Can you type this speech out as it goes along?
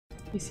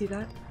You see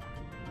that?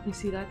 You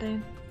see that,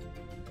 Dane?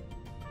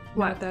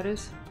 What? That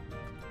is?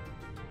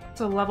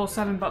 It's a level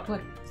 7 butt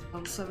plug.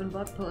 Level 7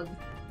 butt plug.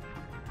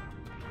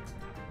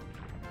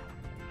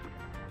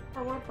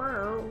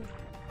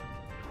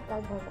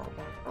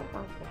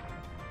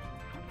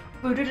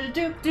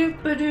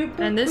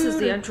 And this is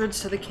the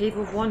entrance to the Cave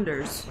of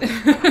Wonders.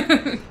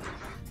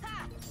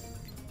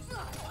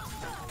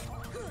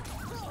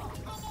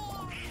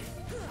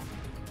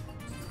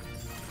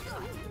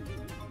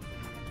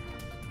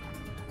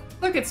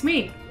 Look, it's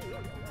me.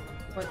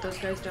 What, those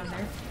guys down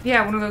there?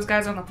 Yeah, one of those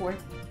guys on the floor.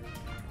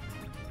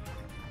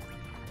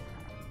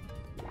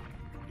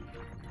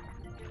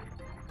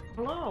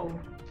 Hello.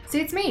 See,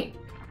 it's me.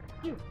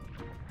 You.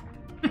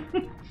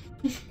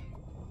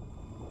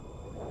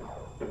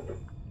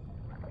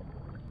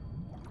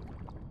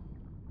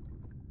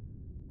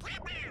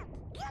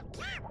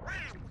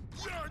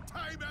 Your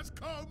time has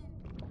come.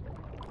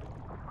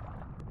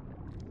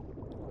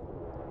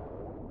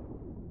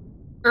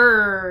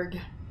 Erg.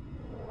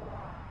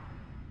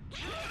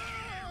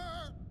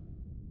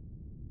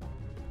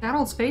 That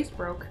old face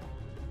broke.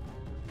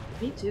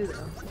 Me too,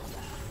 though.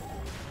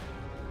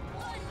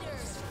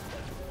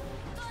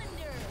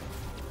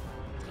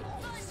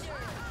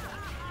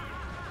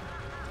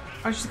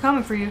 Oh, she's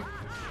coming for you.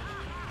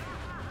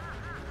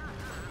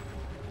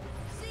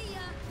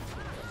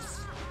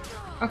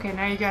 Okay,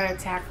 now you gotta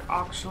attack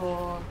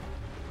actual.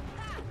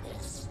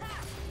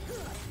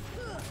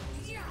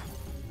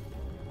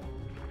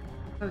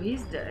 Oh,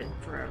 he's dead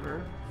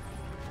forever.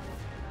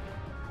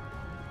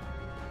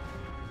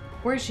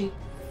 Where is she?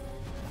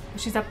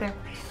 She's up there.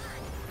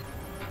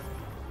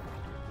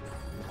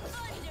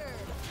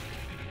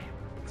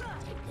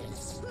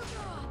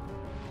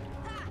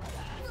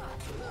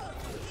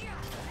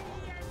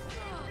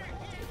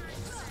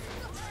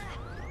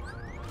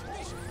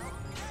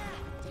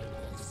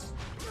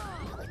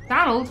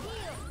 Donald?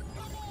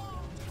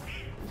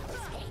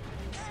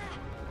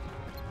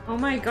 Oh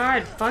my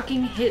god,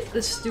 fucking hit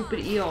the stupid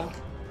eel.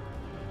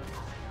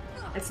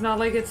 It's not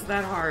like it's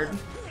that hard.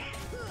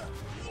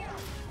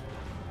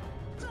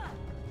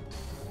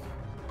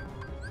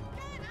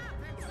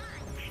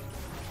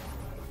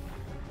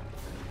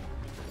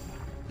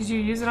 Did you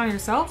use it on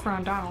yourself or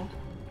on Donald?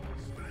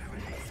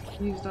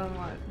 Used on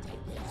what?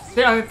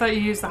 Yeah, I thought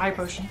you used the high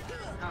potion.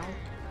 No.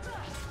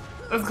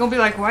 I was gonna be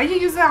like, why you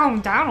use that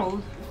on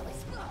Donald?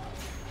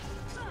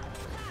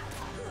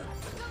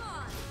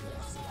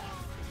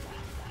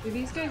 Do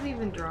these guys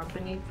even drop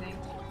anything?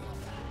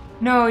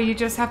 No, you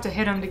just have to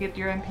hit him to get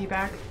your MP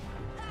back.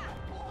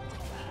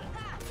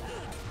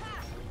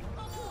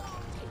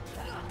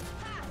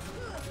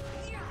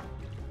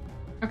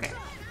 Okay.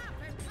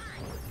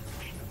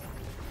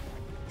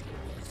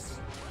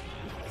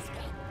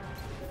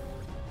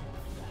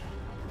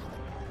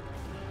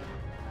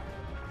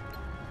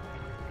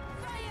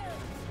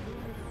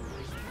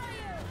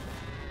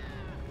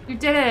 You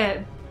did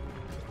it!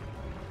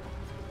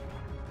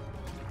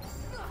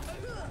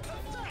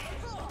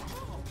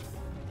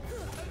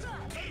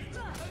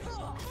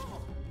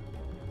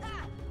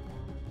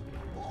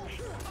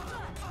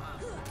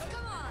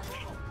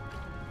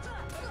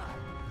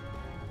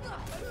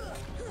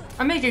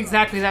 I make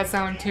exactly that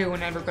sound too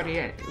when everybody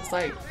is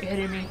like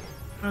hitting me.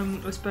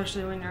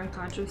 Especially when you're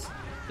unconscious.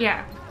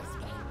 Yeah.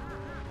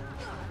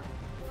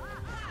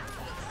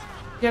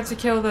 You have to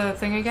kill the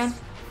thing again?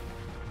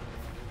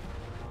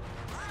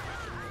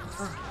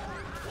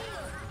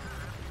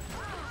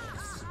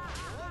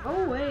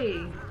 Oh,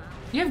 way.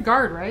 You have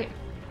guard, right?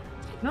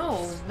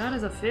 No, not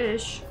as a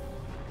fish.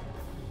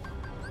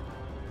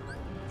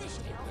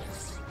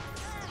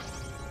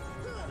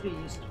 Could've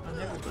used it on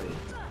everybody.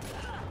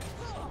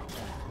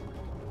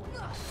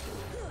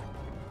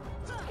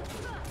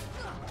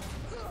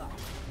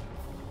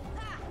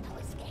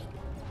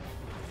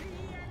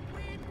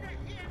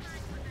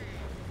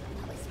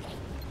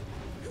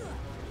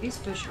 These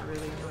fish are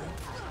really annoying.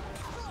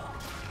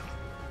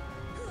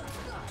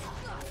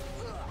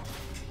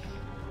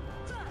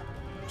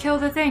 Kill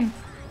the thing.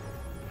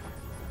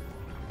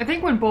 I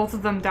think when both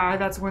of them die,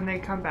 that's when they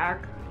come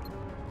back.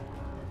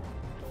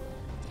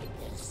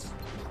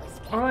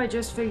 Oh, I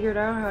just figured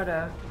out how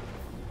to...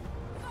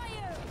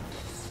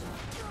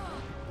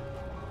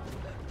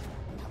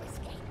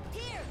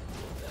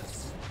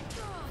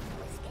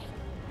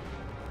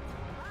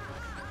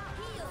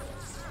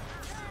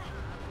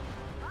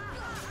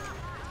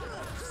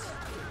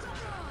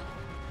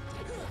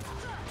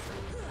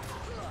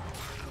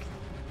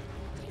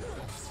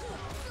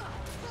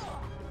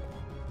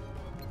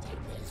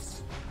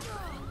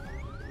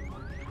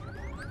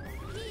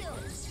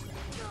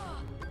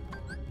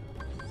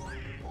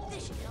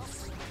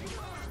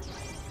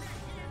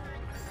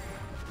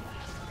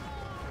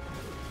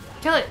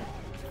 Kill it!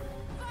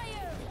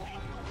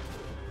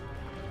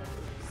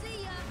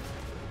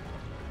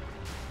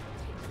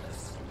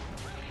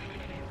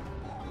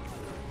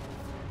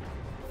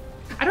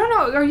 I don't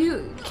know, are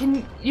you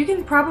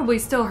can probably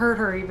still hurt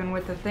her even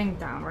with the thing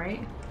down,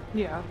 right?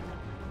 Yeah.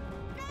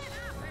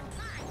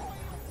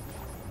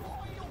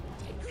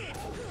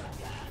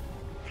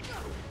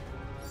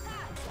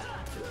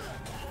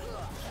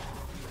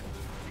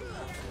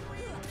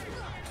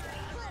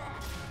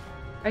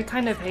 I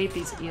kind of hate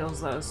these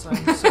eels though, so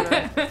I'm sort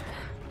of...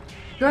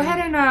 Go ahead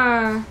and,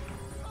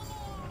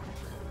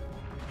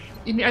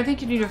 I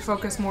think you need to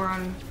focus more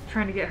on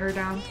trying to get her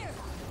down.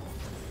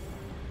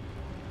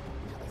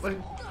 Like...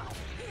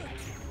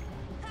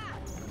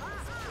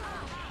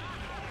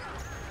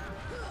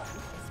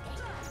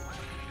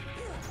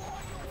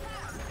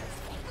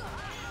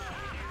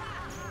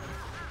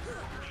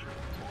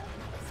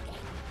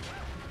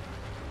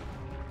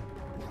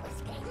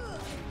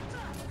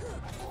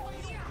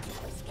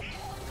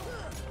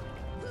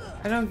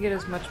 I don't get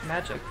as much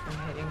magic from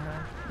hitting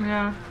her.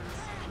 Yeah.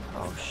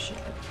 Oh shit.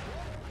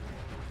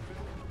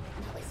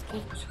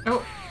 Oops.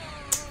 Oh.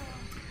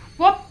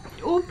 Whoop!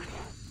 Oop!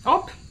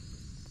 Up!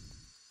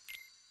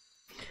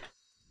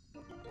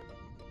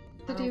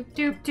 Doop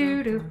doop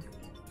doop doop.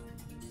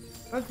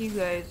 Fuck you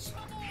guys.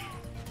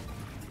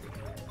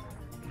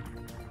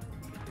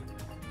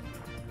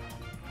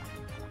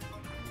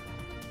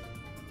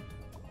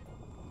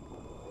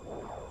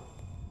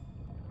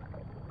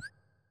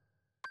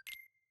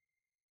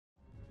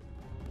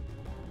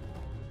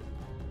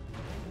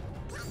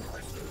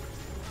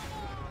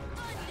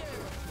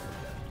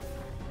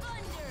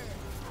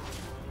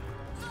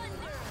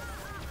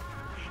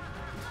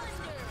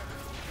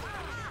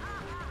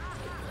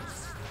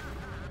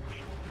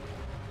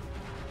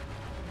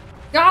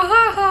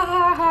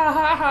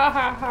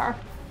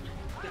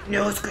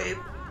 No escape.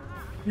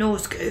 No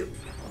escape.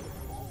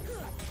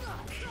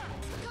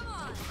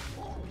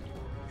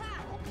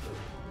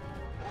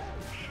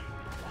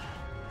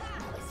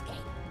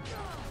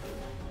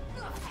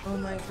 Oh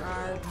my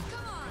god.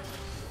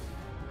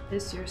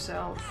 Piss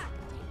yourself.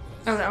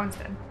 Oh, that one's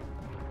dead.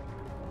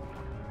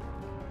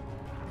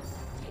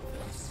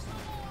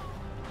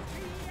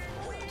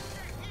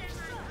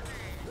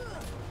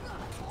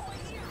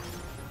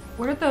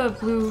 Where did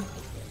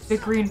the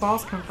green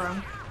balls come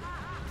from?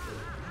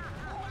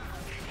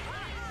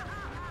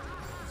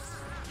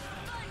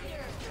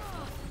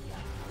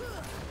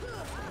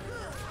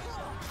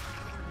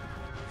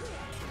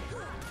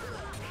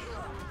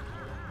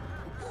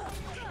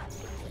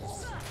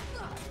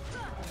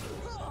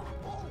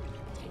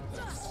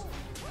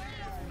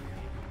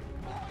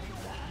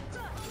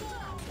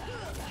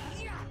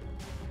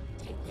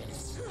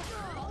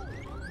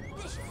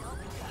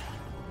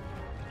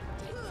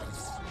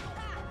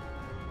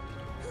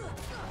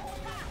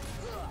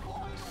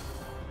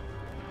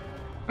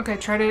 Okay,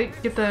 try to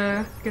get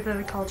the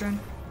cauldron.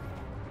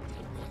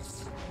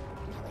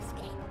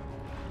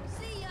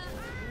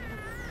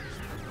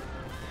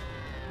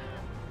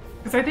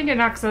 Because I think it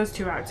knocks those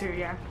two out too,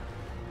 yeah.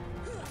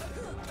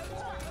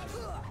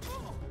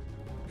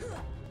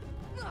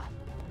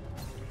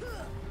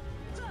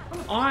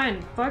 Come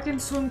on, fucking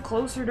swim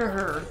closer to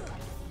her.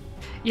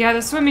 Yeah,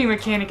 the swimming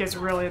mechanic is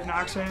really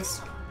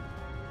obnoxious.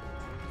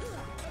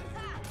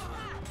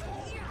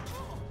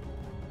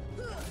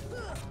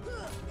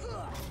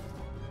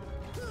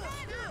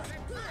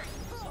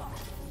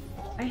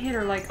 I hit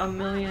her like a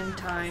million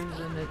times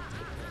and it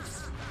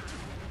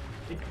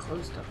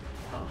closed up.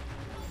 Oh.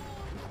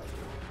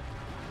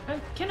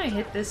 Can I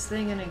hit this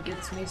thing and it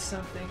gets me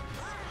something?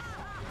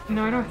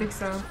 No, I don't think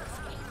so.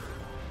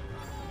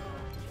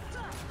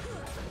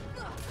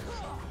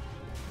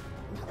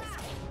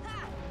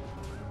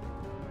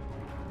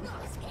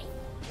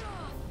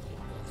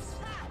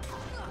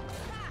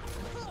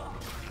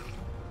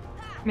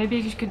 Maybe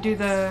you could do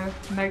the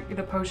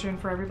potion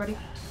for everybody.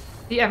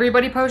 The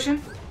everybody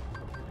potion?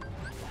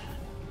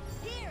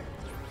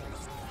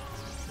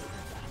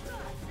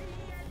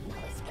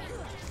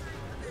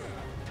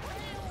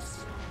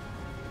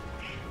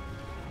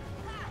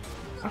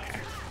 Okay.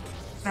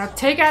 Now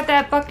take out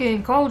that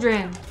fucking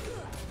cauldron!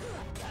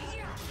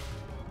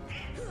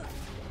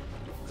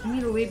 I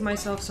need to leave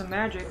myself some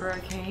magic or I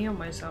can't heal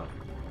myself.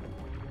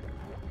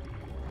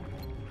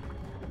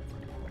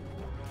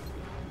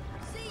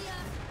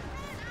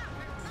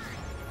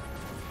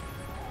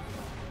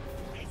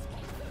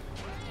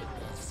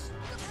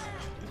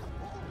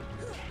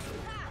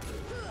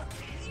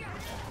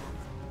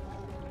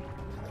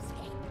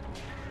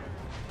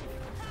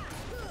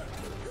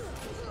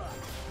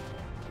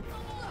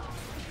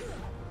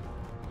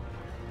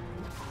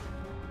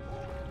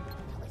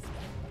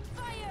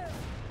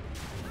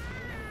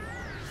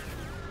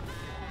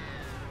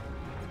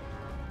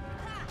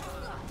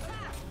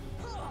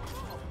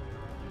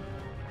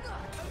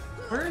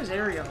 Where is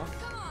Ariel?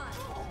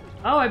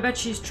 Oh, I bet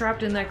she's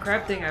trapped in that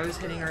crab thing I was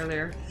hitting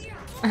earlier.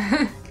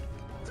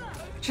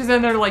 She's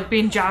in there like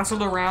being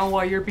jostled around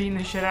while you're beating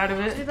the shit out of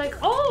it. She's like,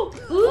 oh!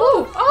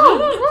 Ooh!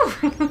 Oh!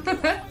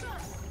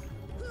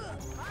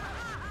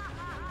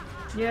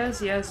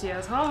 Yes, yes,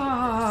 yes. Ha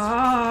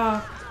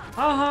ha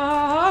ha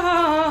ha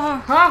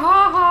ha ha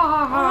ha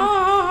ha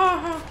ha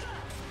ha.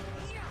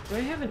 Do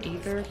I have an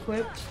ether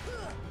equipped?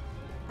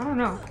 I don't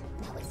know.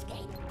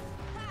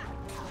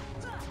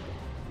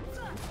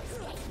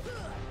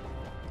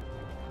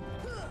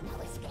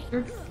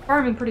 You're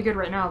farming pretty good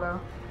right now, though.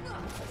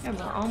 Yeah,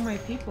 but all my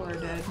people are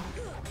dead.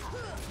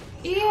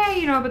 Yeah,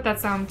 you know, but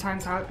that's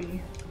sometimes how it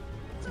be.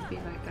 It'd be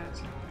like that.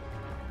 So.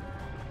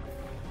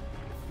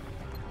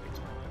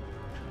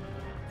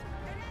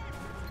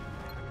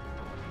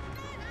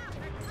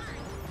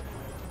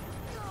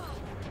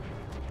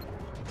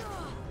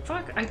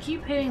 Fuck, I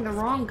keep hitting the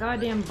wrong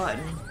goddamn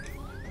button.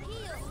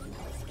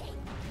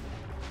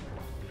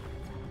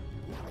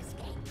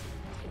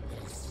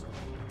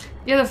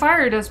 Yeah, the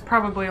fire does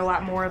probably a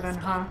lot more than,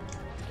 huh?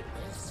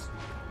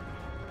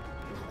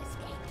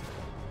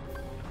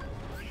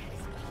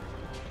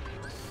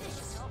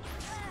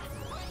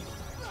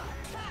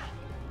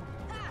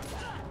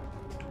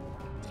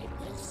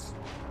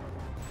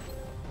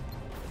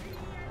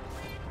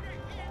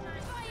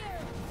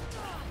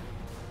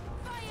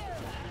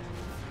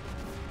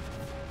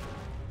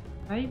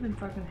 I even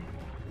fucking...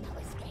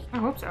 I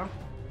hope so.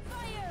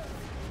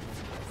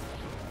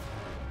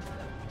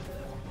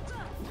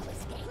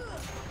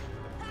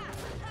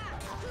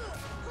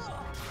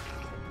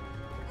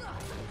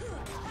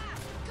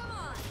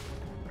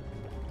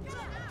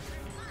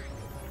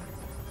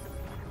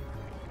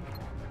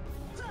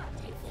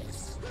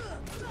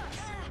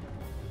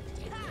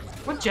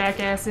 What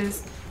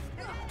jackasses?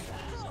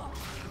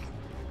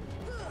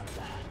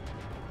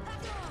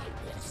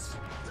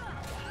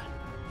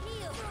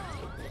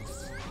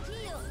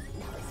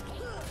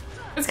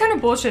 It's kind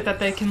of bullshit that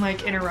they can,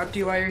 like, interrupt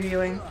you while you're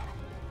healing.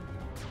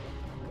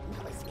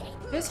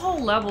 This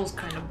whole level's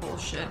kind of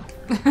bullshit.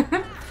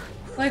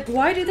 Like,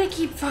 why do they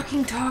keep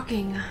fucking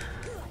talking?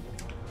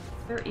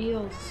 They're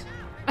eels.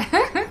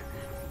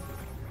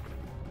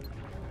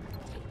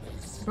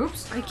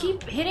 Oops. I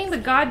keep hitting the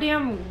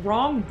goddamn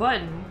wrong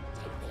button.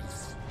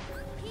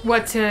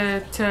 What,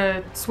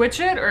 to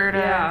switch it, or to...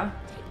 Yeah.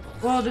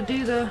 Well, to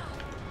do the...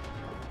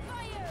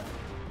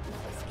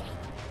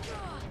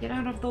 Get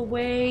out of the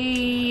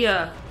way!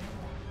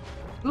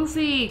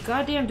 Goofy!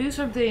 Goddamn, do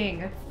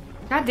something!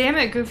 God damn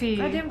it, Goofy.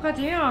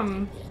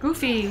 Goddamn!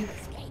 Goofy.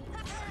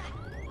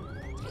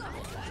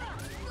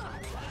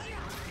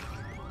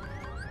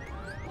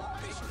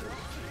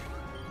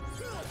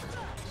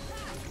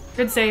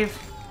 Good save.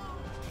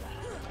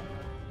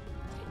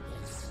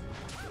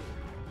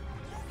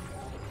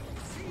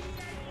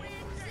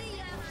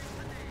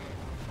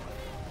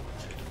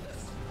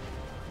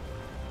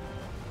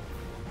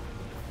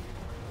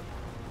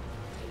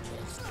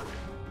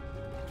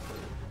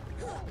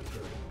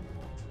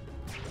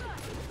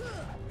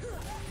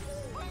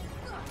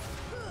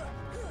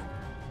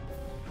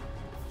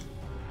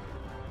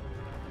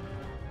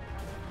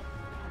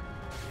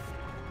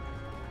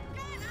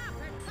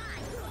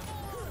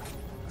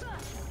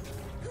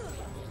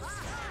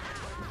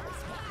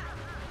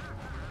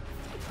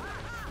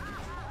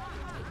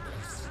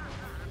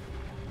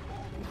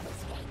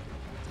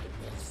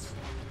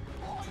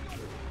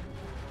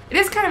 It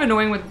is kind of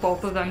annoying with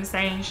both of them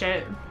saying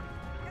shit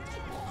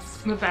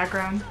in the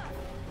background.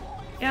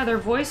 Yeah, their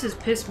voices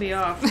piss me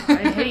off.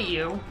 I hate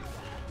you.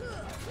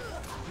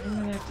 I'm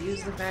gonna have to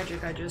use the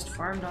magic I just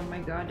farmed on my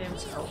goddamn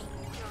self.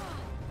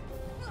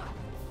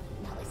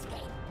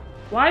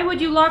 Why would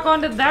you lock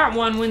onto that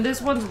one when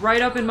this one's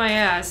right up in my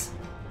ass?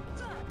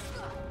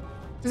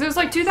 Because it was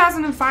like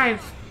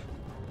 2005.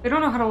 They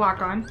don't know how to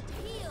lock on.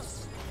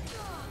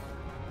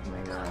 Oh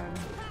my god.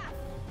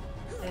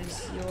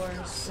 It's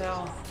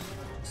yourself,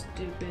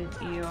 stupid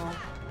eel.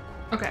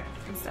 Okay,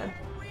 instead.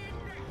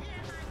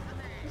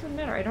 Doesn't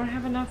matter, I don't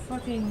have enough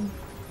fucking...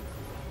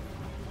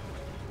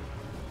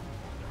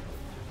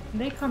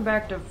 They come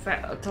back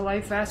to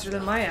life faster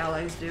than my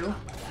allies do.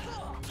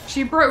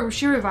 She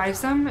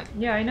revives them?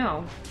 Yeah, I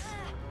know.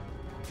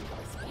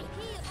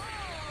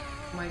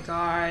 Oh my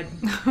god.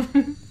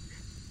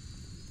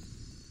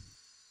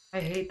 I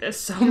hate this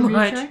so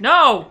much. Retry?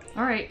 No!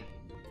 Alright.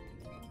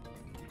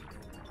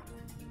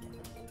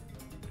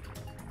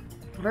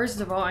 First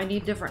of all, I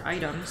need different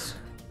items.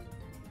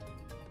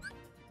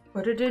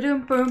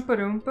 Ba-da-da-dum, boom,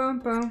 ba-dum, boom,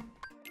 boom.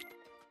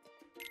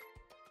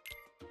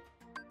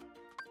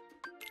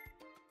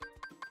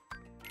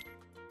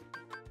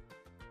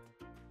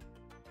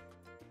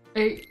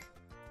 Hey,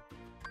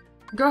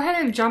 go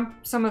ahead and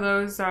jump some of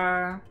those,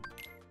 so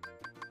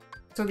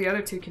the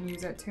other two can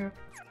use it too.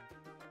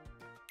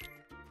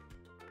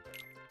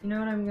 You know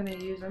what I'm gonna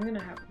use? I'm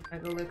gonna have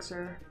Mega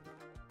Elixir.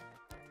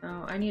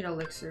 No, I need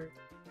Elixir.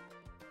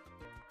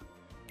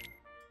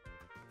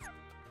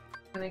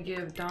 I'm gonna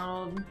give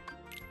Donald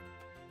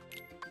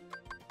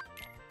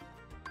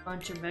a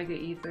bunch of Mega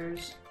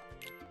Ethers.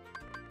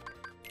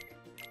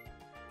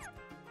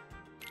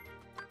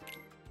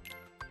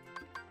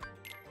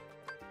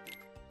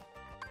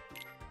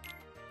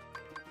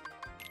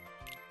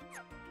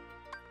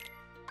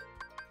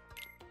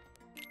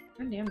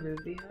 Goddamn,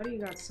 Goofy, how do you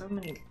got so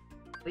many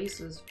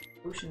places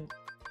for potions?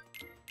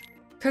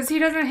 Because he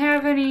doesn't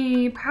have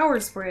any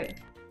powers for it.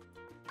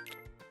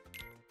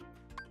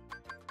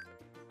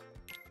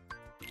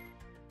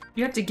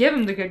 You have to give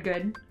him the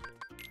good.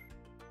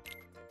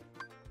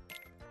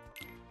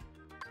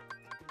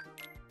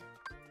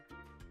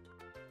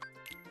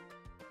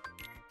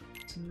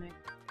 To make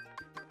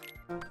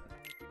stuff.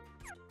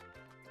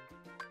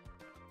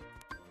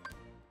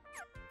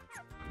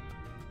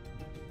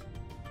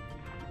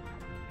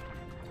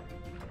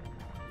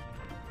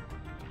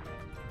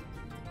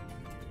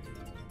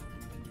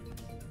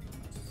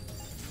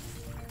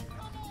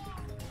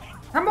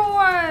 Come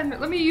on!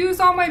 Let me use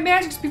all my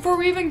magics before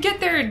we even get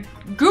there,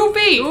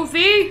 Goofy!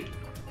 Goofy!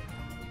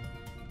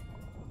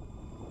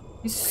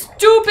 You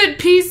stupid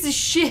piece of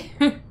shit!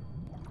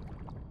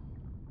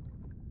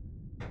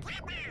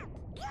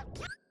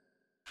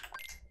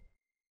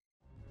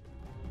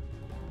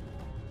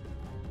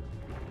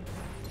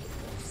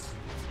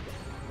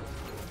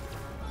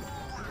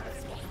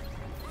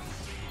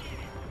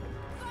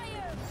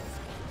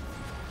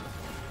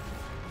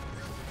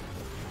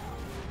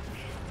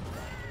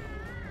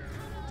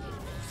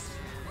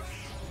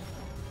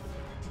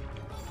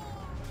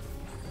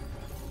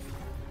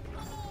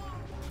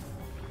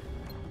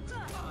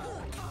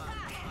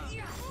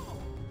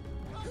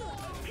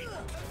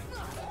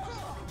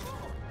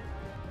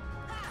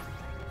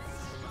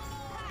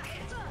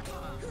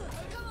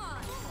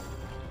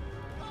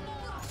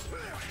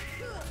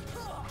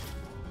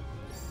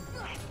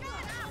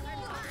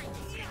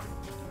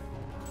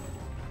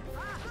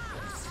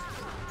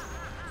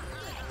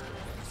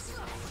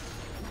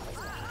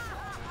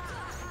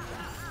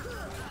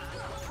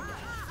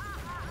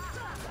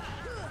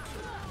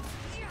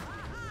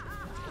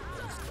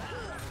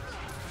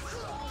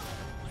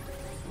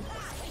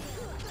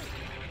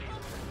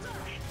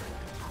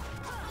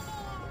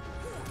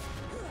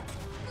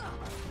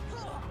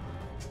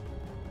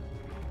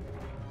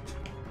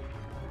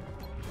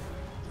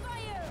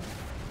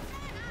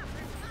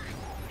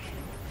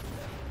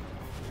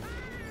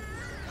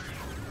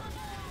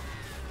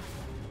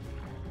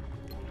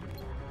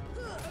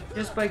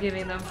 Just by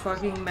giving them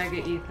fucking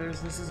mega ethers,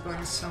 this is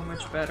going so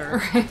much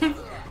better. Right?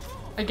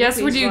 I guess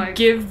when Goofy's you like,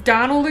 give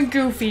Donald and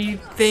Goofy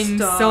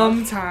things stuff,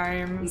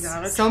 sometimes, you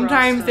gotta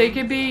sometimes trust they them.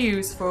 can be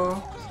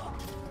useful.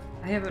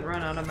 I haven't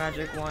run out of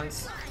magic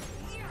once.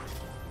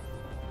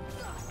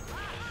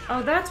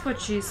 Oh, that's what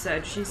she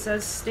said. She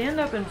says stand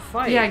up and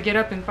fight. Yeah, get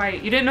up and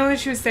fight. You didn't know that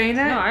she was saying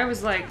that? No, I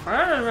was like,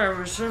 I don't know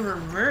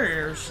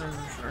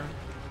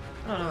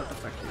what the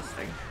fuck she's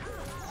saying.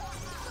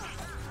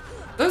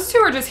 Those two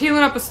are just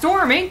healing up a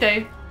storm, ain't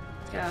they?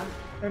 Yeah,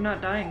 they're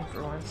not dying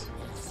for once.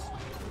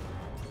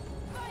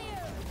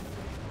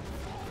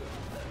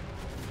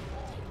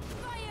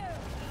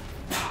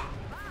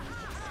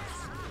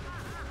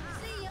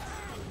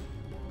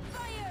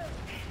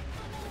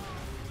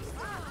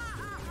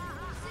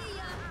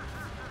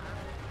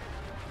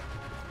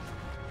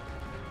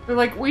 They're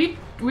like, we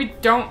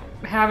don't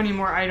have any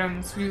more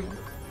items.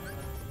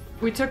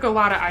 We took a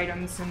lot of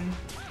items and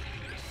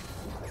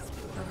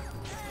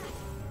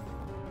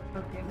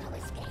Okay.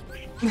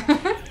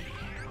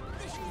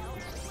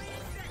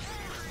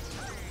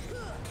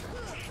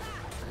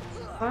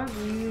 Fuck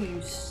you,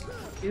 you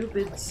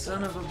stupid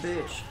son of a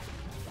bitch.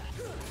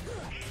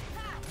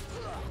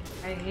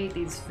 I hate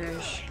these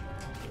fish.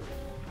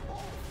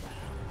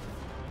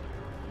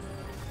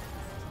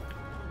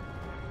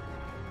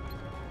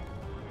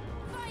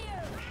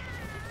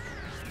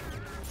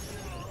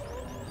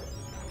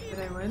 Did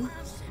I win?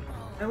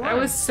 I won. that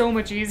was so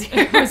much easier.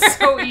 It was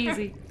so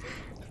easy.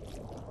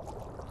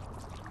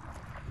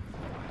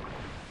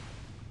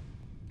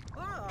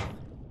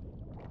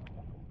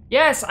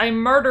 Yes, I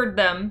murdered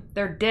them.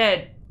 They're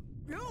dead.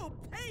 You'll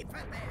pay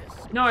for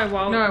this. No, I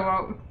won't. No, I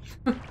won't.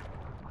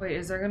 Wait,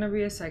 is there gonna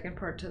be a second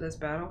part to this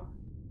battle?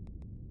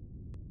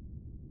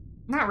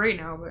 Not right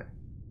now, but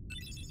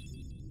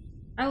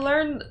I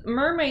learned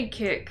mermaid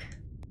kick.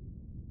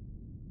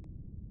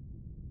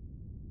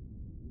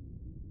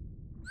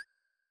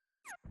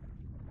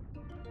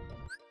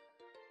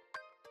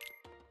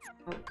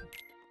 Oh.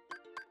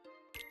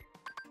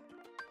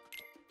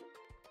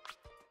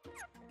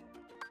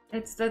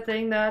 It's the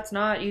thing that's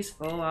not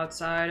useful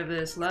outside of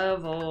this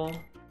level.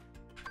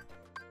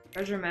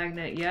 Treasure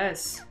magnet,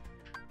 yes.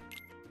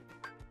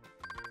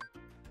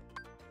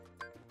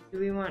 Do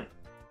we want...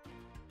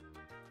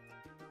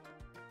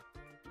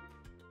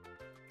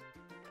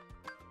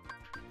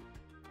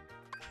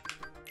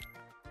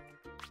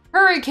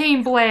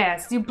 Hurricane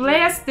blast! You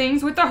blast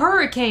things with a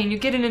hurricane. You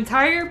get an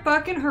entire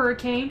fucking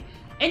hurricane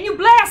and you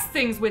blast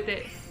things with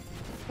it.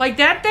 Like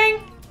that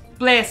thing?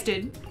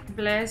 Blasted.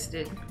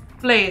 Blasted.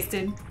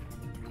 Blasted.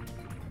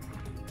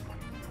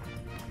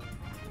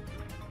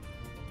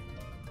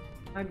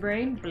 My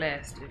brain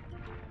blasted.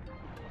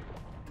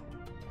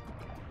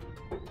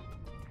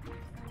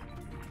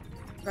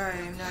 Sorry,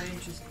 I'm not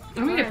interested.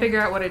 I need to figure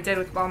out what I did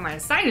with all my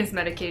sinus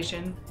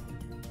medication.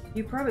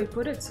 You probably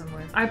put it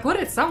somewhere. I put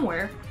it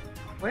somewhere.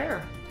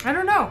 Where? I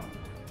don't know.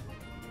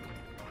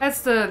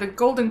 That's the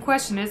golden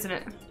question, isn't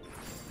it?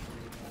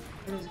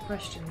 It is a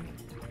question.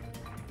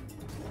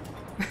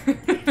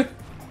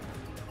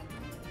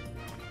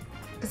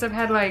 Because I've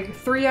had like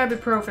 3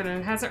 ibuprofen and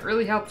it hasn't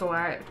really helped a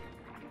lot.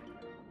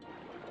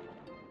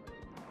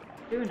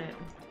 Doing it.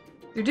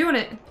 You're doing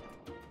it.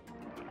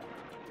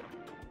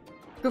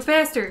 Go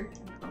faster.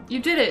 You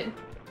did it.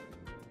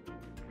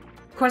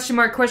 Question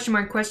mark, question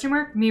mark, question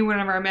mark? Me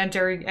whenever I'm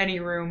entering any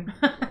room.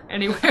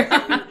 Anywhere.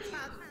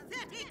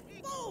 Pathetic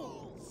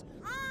fools!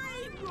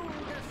 I rule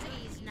the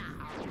seas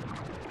now.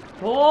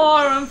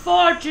 Poor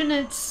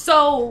unfortunate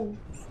soul.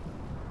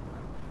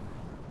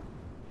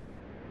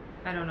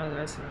 I don't know the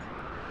rest of it.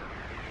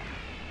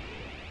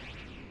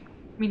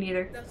 Me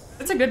neither.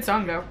 It's a good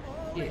song though.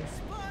 Yeah.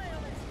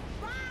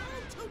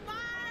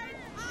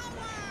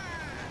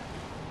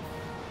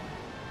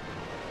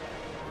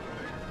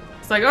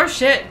 It's like, oh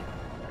shit.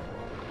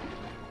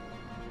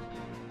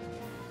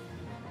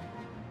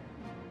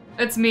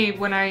 It's me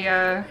when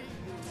I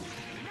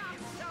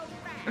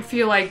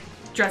feel like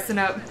dressing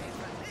up.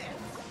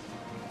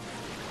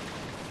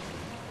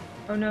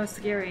 Oh no,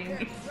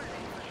 scary.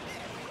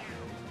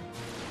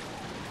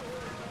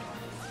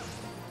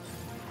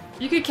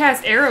 You could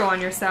cast arrow on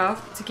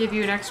yourself to give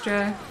you an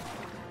extra.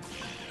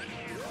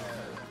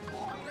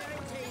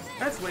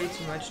 That's way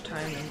too much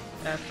time and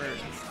effort.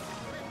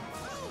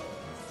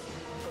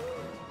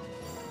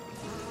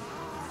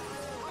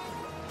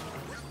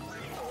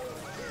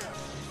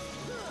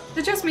 Is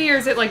it just me, or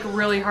is it like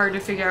really hard to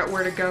figure out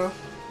where to go?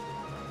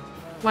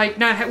 Like,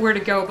 not where to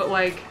go, but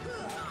like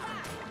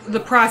the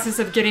process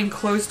of getting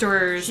close to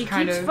her is She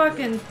kind keeps of.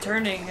 fucking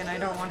turning, and I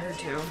don't want her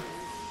to.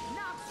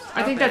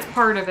 I think that's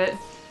part of it.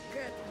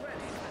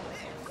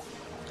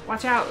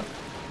 Watch out.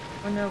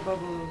 Oh no,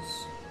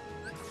 bubbles.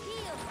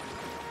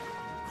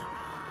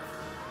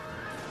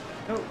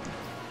 Oh.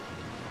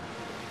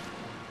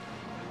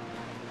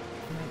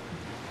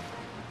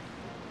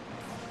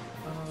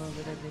 Oh,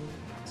 but I've been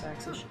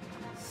saxish.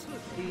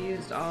 You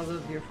used all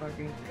of your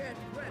fucking.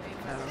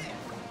 Oh.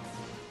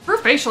 Her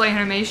facial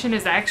animation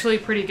is actually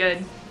pretty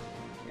good.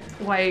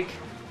 Like,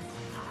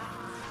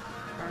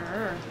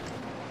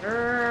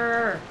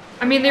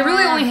 I mean, they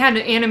really only had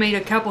to animate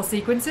a couple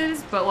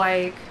sequences, but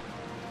like,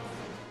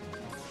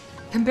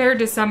 compared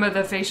to some of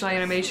the facial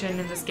animation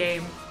in this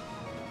game,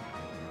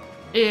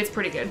 it's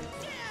pretty good.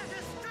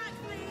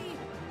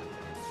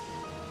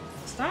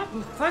 Stop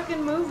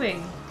fucking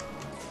moving.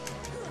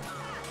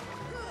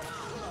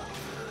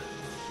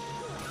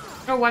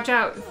 Oh, watch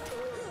out.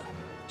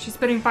 She's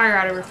spitting fire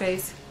out of her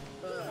face.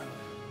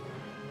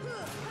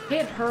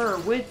 Hit her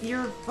with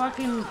your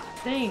fucking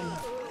thing.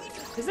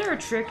 Is there a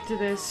trick to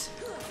this?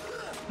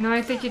 No,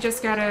 I think you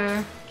just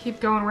gotta keep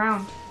going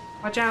around.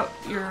 Watch out,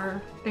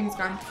 your thing's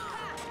gone.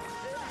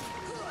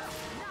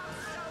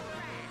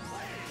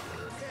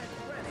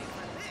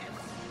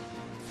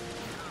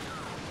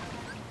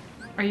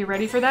 Are you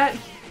ready for that?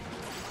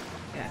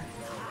 Yeah.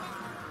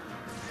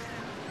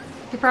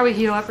 You could probably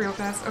heal up real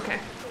fast. Okay.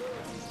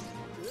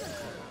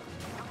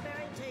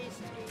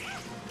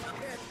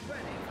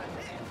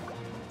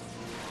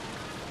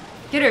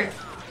 Get her!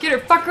 Get her!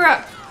 Fuck her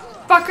up!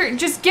 Fuck her!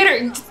 Just get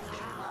her! Just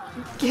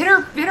hit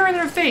her in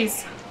her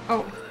face!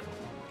 Oh.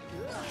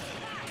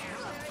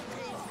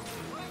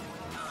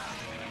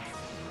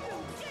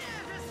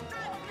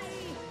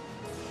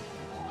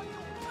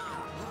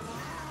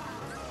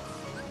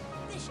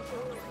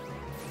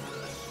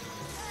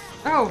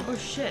 Oh! Oh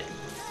shit.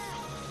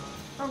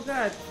 Oh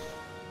god.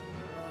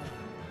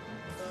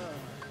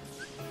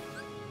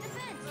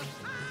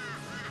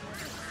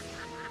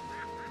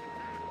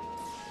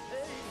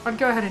 I'd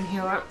go ahead and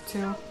heal up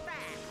too.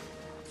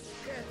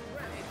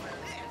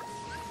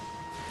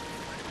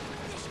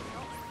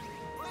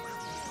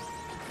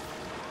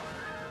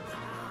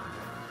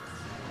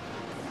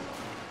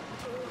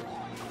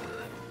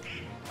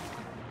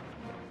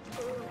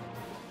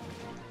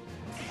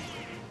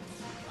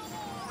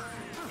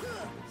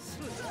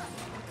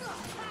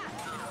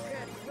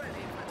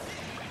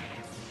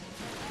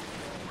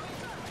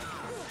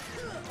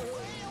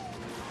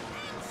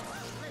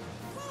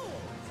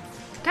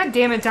 God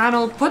damn it,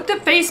 Donald. Put the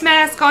face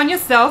mask on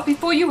yourself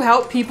before you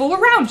help people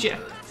around you.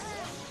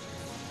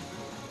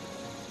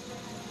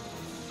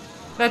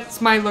 That's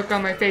my look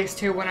on my face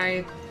too when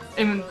I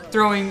am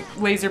throwing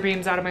laser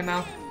beams out of my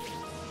mouth.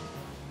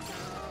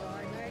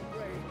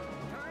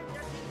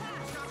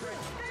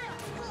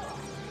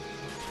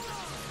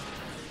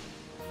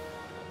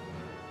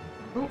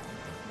 Ooh.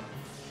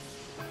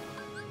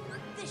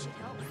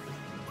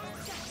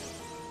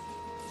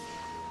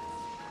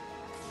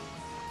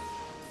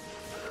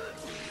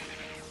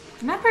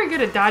 They're not very good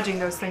at dodging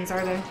those things,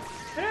 are they?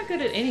 They're not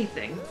good at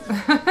anything.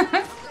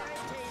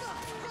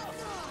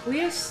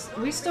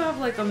 We still have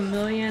like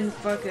 1,000,000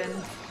 fucking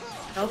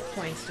health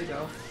points to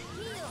go.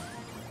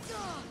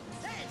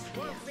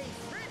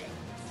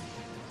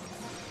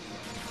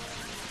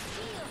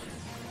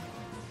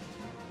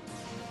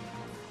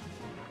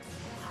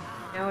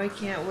 Now I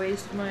can't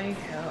waste my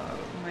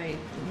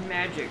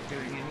magic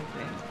doing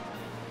anything.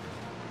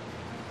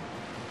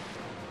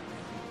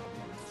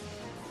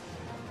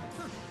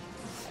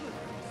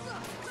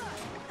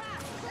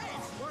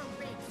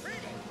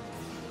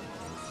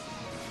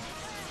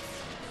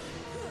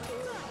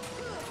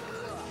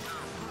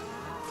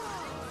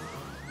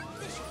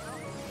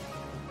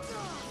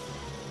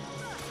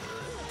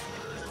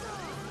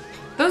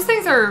 Those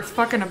things are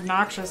fucking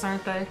obnoxious,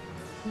 aren't they?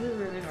 This is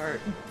really hard.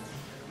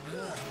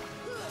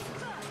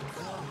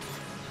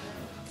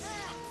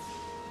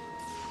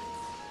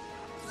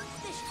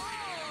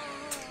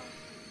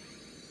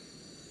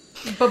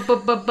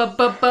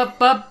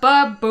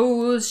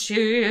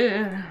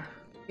 Bullshit.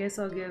 Guess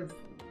I'll give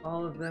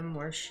all of them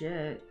more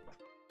shit.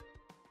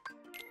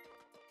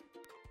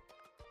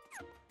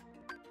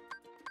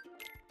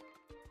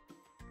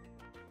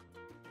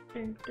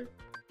 Doop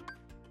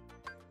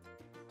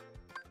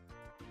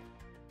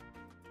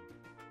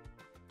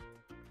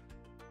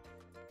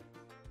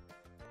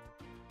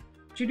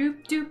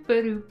doop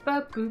ba doop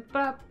bop boop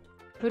bop.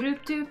 Ba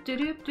doop doop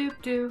doop doop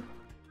doop.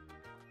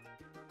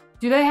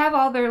 Do they have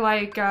all their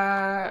like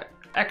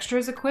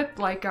extras equipped,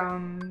 like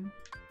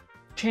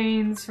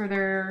chains for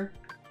their,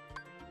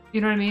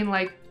 you know what I mean,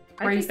 like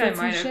I think I bracelets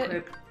might and shit?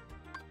 equip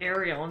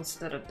Ariel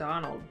instead of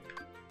Donald.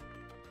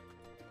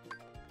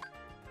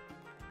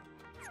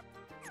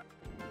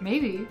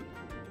 Maybe.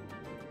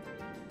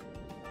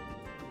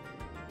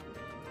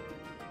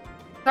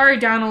 Sorry,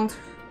 Donald.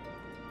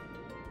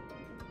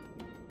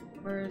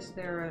 Where is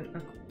there a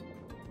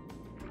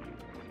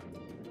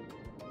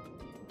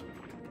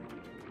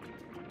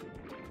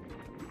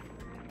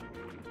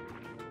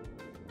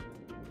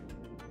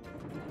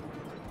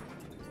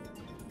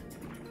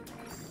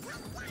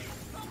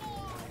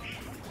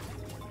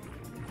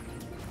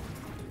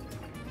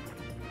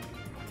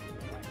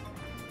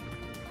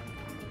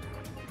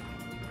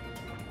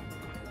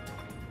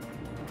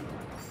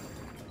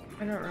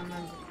I don't remember.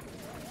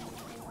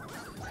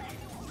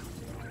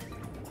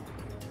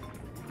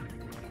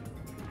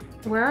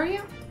 Where are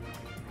you?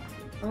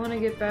 I want to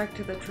get back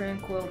to the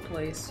tranquil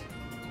place.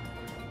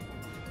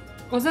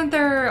 Wasn't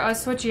there a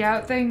switchy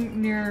out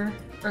thing near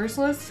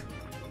Ursula's?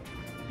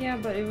 Yeah,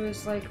 but it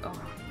was like, oh,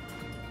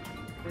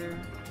 there.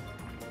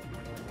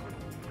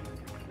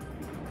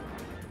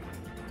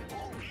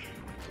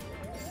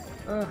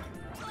 Ugh.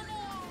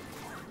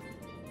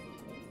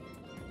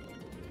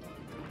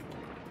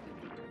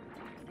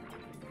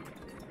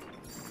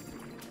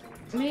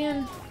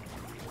 Man.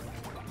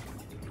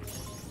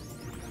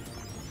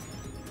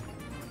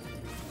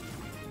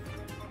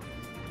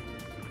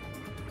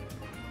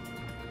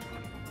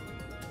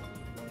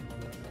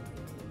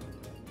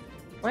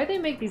 Why they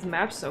make these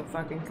maps so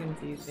fucking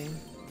confusing?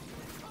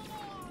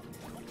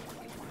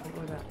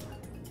 Go down.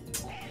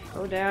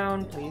 Go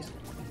down, please.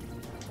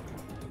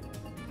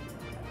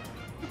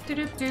 Do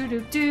do do do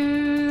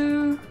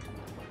do.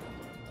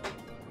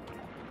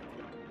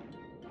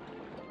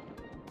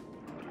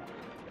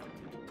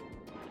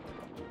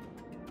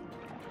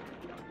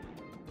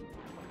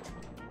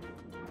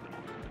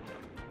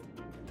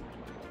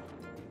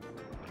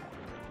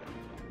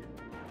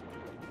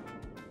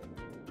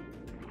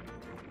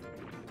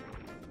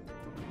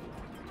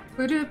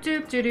 Doop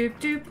doop doop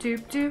doop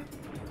doop doop.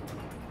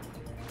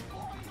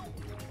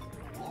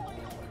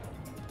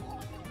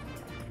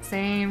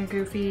 Same,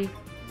 Goofy.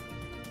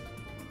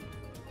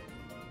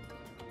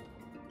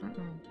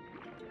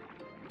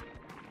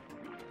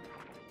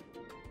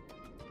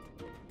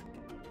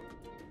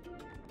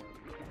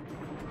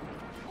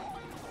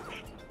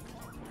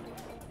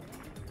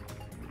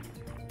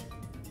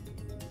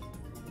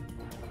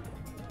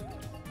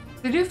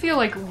 They do feel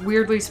like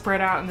weirdly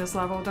spread out in this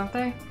level, don't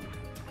they?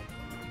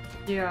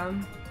 Yeah.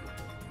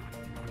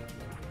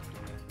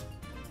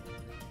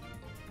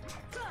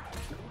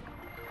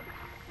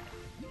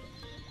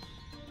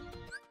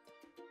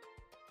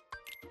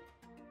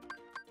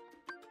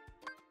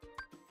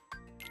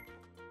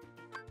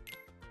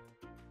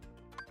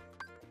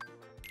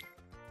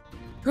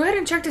 Go ahead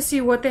and check to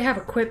see what they have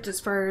equipped as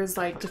far as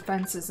like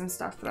defenses and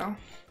stuff, though.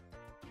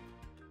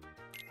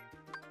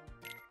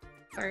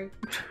 Sorry.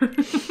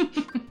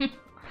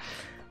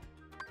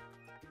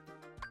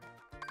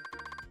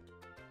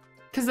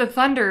 Because the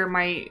thunder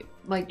might,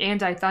 like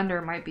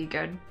anti-thunder might be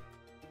good.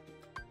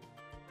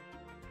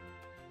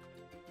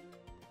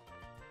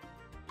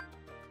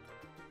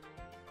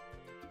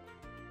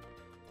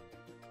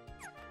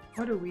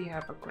 What do we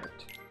have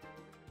equipped?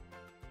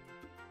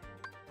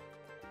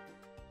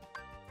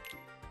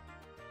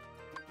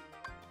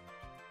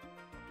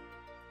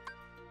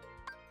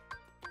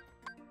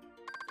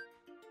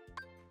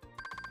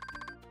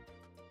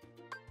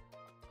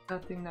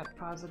 Nothing that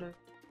positive.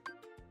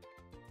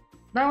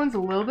 That one's a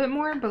little bit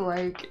more, but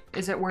like,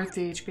 is it worth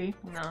the HP?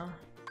 No.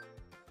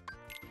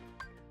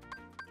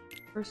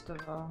 First of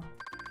all,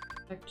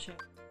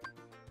 check.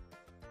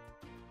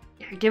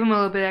 Yeah, give him a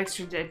little bit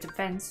extra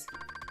defense.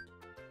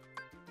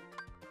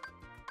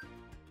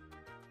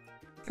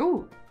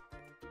 Ooh.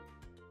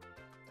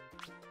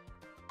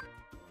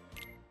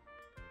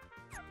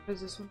 What does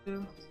this one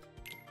do?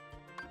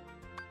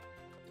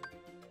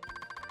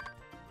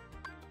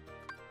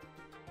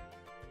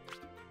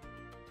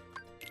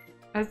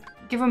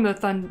 Give him the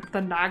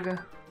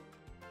Thundaga,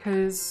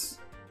 because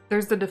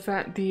there's the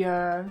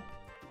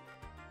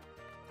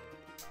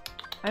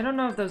I don't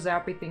know if those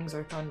zappy things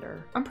are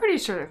thunder. I'm pretty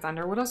sure they're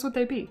thunder. What else would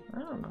they be? I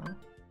don't know.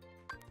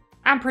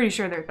 I'm pretty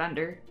sure they're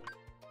thunder.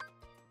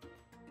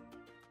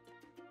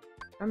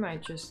 I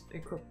might just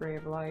equip Ray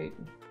of Light.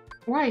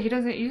 Why? He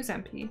doesn't use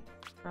MP.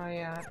 Oh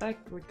yeah, I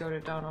thought we'd go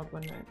to Donald,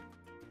 wouldn't it?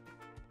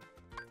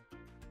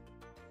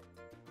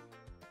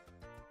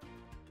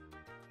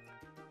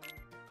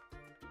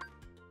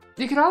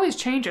 You could always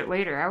change it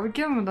later. I would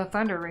give him the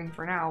Thunder Ring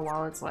for now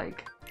while it's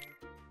like...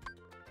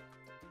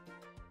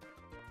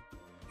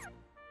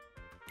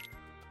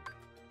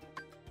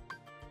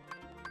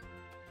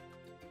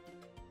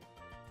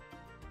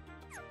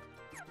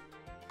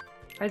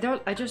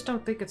 I just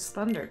don't think it's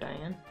thunder,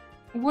 Diane.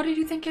 What do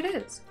you think it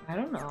is? I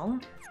don't know.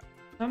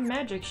 Some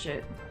magic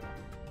shit.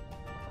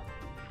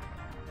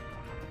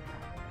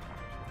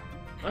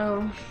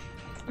 Oh.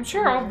 I'm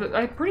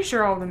pretty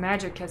sure all the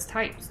magic has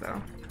types,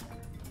 though.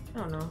 I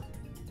don't know.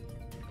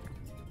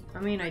 I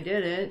mean, I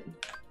did it.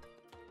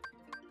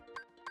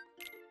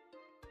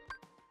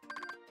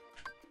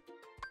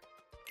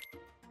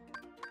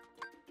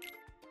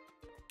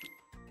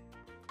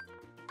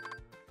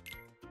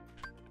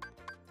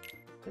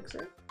 Fix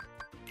it.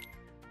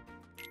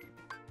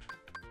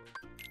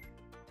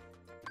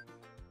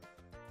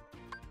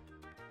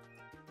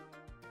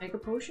 Make a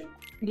potion?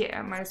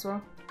 Yeah, might as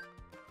well.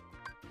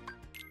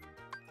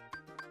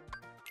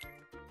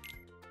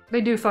 They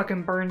do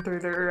fucking burn through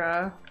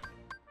their,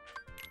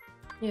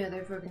 Yeah,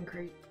 they're fucking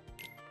crazy.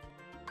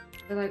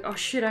 They're like, oh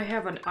shit, I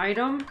have an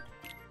item?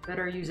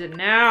 Better use it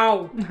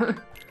now!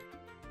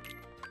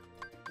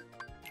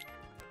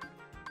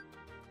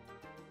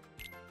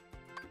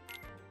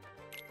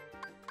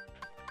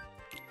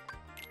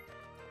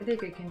 I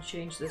think I can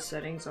change the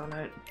settings on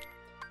it.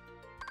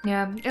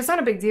 Yeah, it's not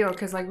a big deal,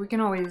 because, like,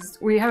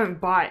 we haven't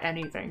bought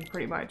anything,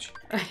 pretty much.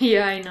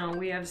 Yeah, I know,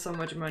 we have so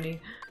much money.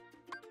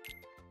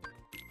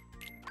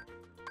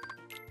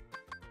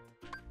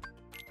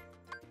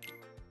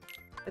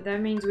 But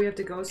that means we have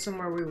to go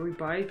somewhere where we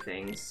buy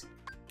things.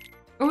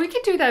 Well, we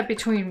could do that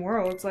between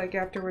worlds, like,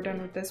 after we're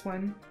done with this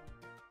one.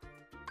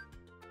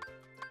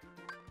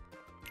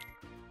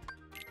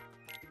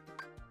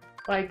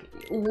 Like,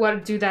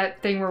 do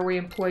that thing where we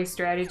employ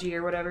strategy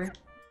or whatever.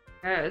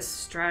 Yes,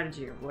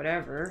 strategy or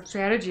whatever.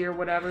 Strategy or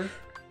whatever.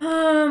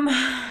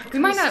 We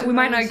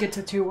might not get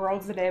to 2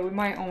 worlds today. We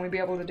might only be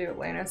able to do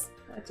Atlantis.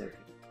 That's okay.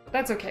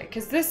 That's okay,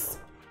 because this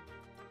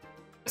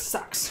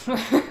sucks.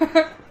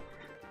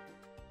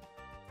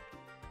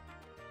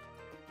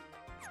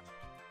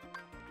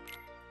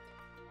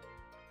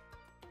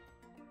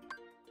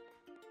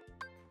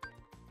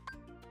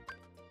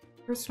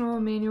 Personal,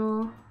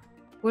 manual.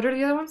 What are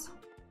the other ones?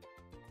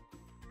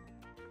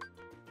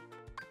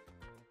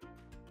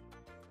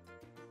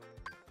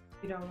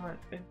 You don't want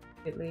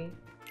immediately.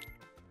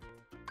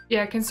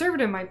 Yeah,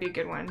 conservative might be a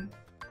good one.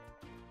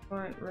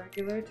 Want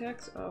regular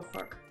attacks? Oh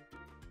fuck.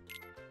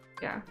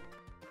 Yeah.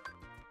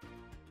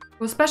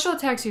 Well, special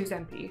attacks use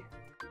MP.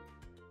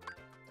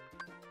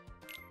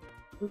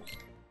 Oops.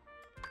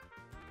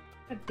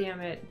 God damn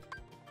it.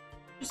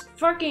 Just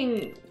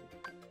fucking.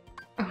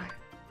 Oh.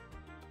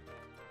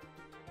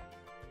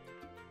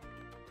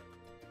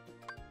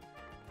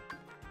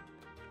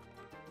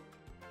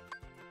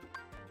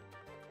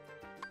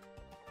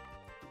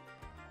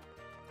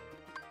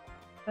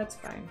 That's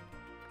fine.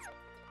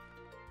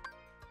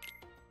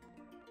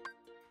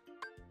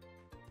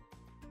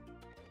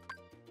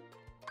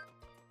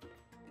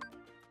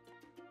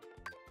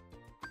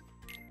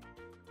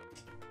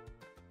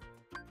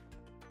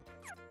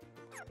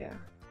 Yeah.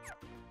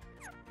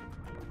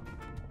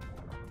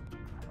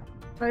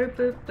 Boop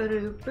boop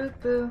boop boop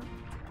boop.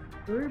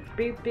 Boop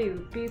beep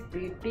beep beep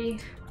beep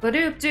beep.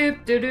 Ba-doop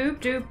doop doop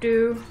doop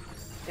doop.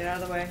 Get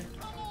out of the way.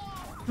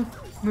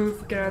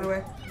 Move, get out of the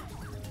way.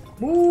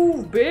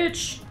 Move,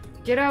 bitch!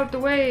 Get out the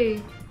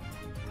way!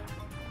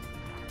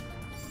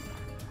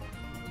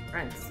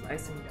 Try and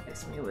slice and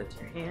dice me with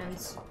your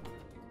hands.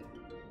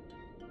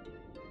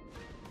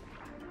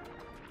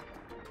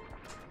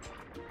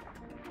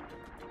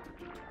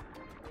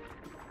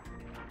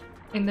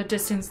 In the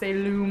distance they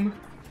loom.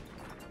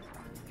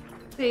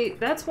 See,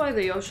 that's why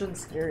the ocean's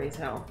scary as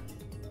hell.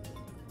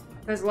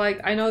 Because,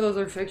 like, I know those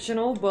are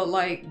fictional, but,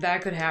 like,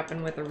 that could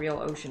happen with a real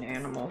ocean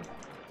animal.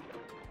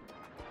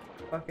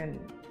 Fucking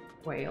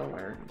whale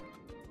or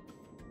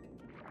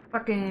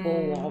Fucking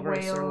bull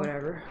walrus whale. or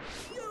whatever.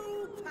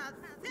 You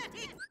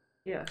pathetic!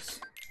 Yes.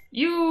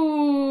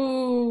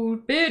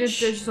 You Bitch!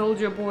 Just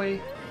soldier boy.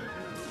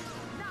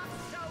 Not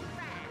so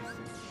fast!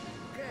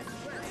 Get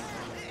ready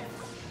for this!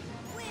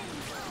 Win!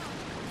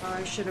 Oh,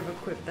 I should have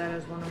equipped that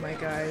as one of my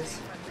guys.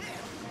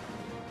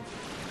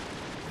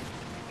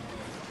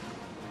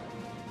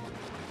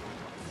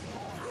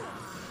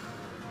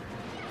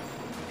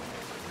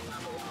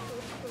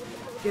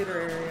 Get her,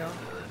 Ariel.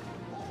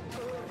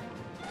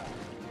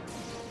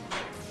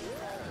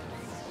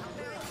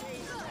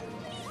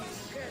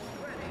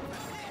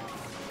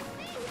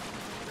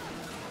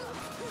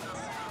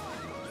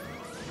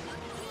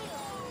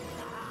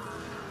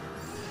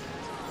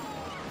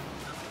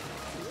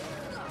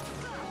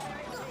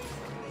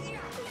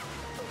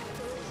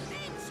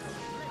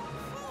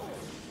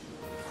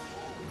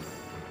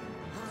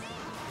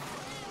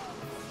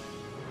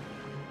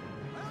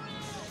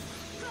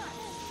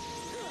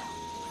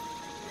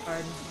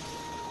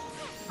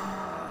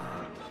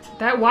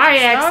 That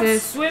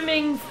y-axis. Stop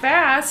swimming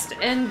fast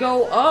and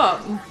go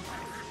up.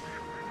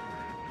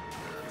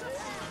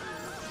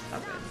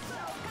 Stop it.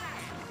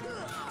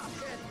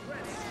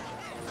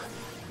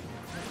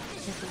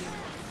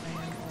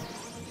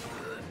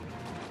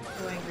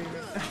 So angry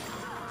right now.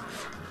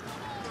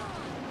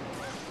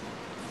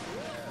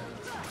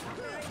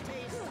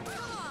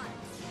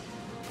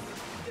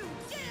 You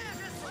dare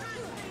to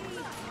strike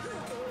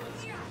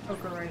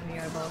Poke her right in the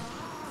eyeball.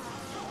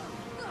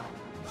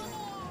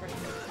 Right in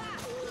the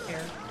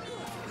hair.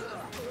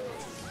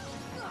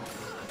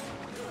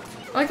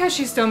 I like how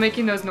she's still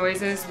making those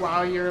noises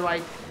while you're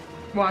like,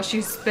 while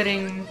she's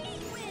spitting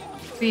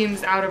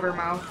beams out of her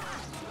mouth.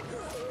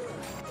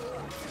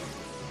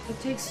 It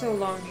takes so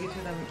long to get to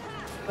them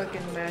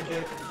fucking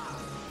magic.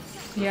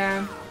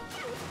 Yeah.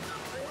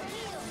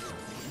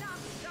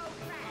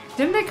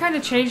 Didn't they kind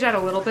of change that a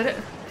little bit?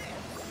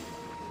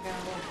 Yeah,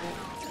 a little bit.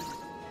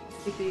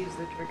 I think they use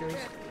the triggers.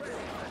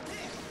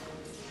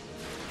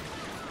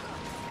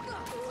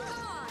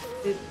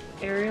 Did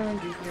Ariel and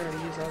Goofy already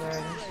use all their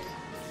items?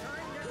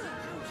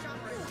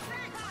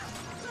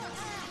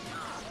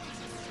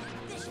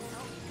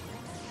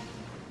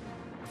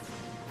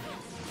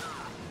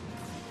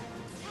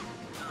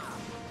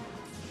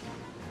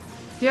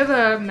 Do you have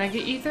a Mega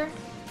Ether?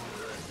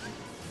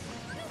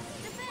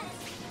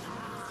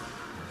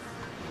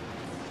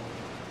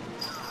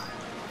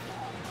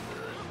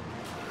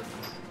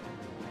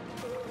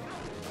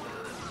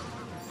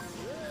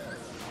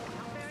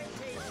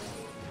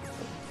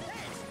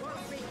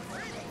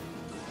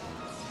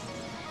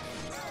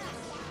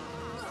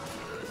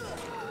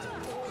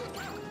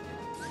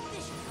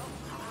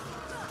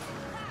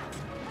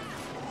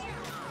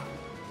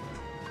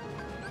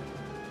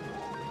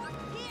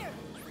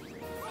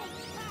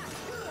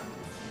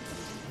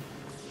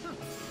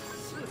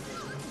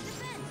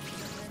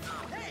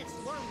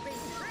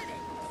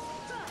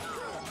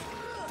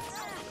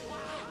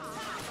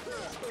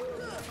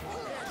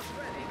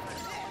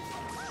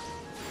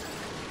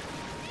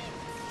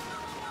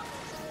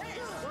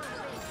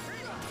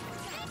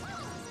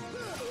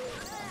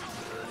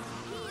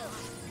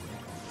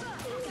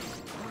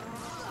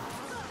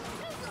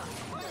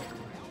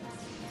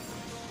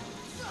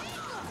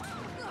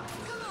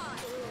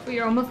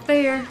 We're almost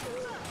there.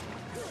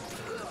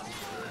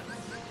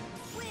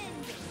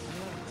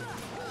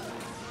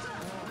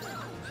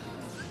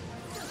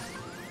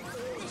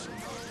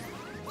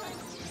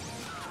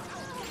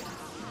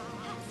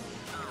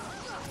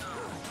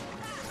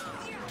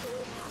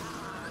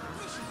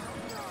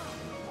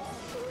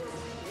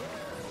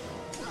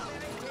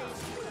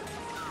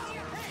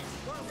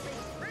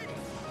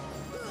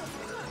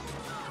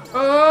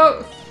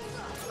 Oh!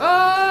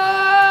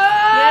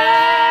 Oh!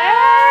 Yay!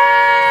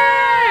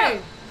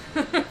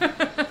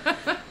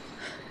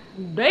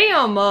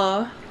 Damn,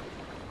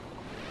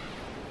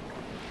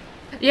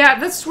 Yeah,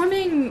 the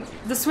swimming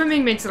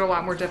makes it a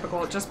lot more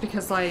difficult just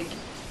because, like,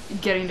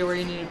 getting to where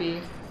you need to be.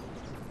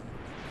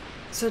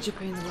 Such a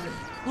pain in the butt.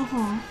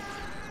 Uh-huh.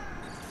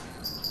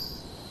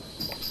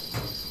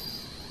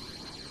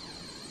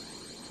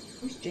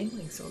 Who's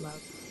jingling so loud?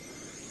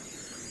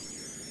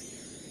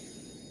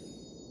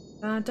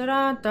 Dun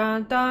dun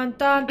dun dun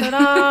dun dun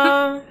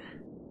dun.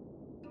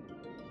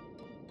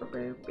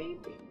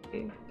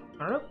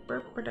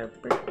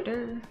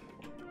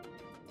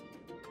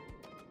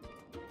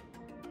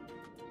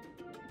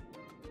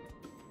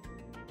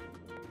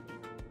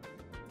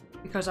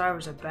 Because I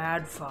was a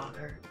bad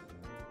father.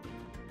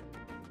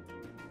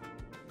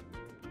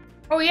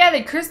 Oh yeah,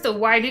 the crystal.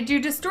 Why did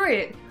you destroy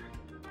it?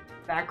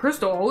 That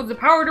crystal holds the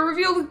power to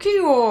reveal the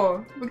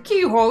keyhole. The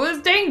keyhole is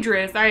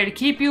dangerous. I had to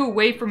keep you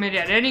away from it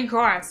at any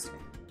cost.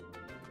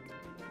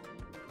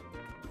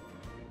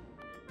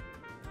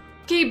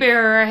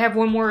 Keybearer, I have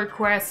one more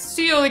request.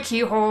 Seal the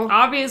keyhole.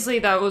 Obviously,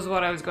 that was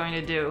what I was going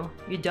to do.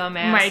 You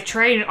dumbass. My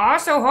train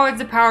also holds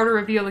the power to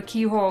reveal the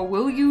keyhole.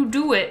 Will you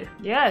do it?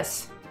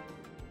 Yes.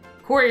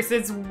 Of course,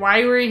 it's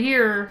why we're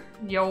here,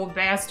 you old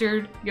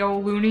bastard, you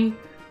old loony.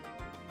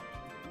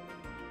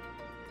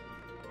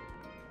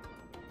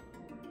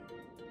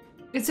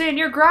 It's in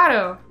your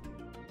grotto.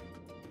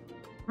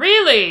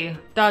 Really? ...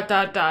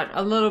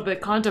 A little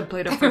bit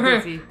contemplative for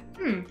Goofy.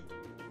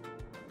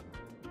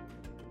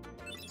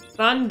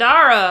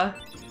 Thundara!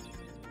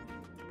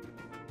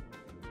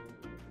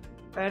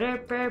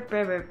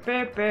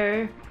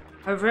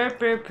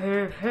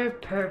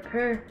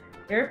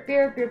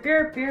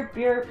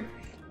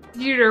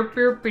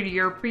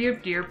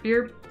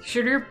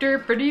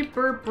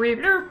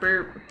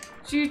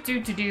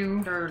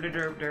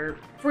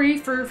 Free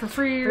for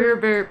free.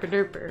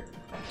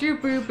 Do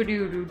boo ba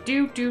doo doo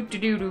do do do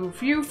do do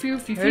few few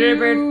few few.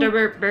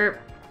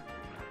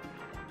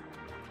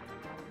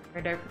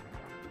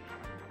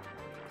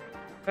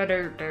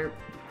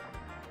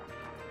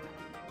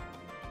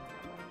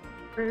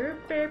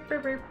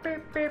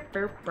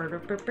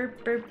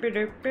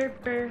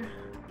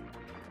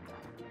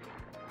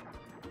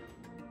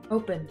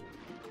 Open.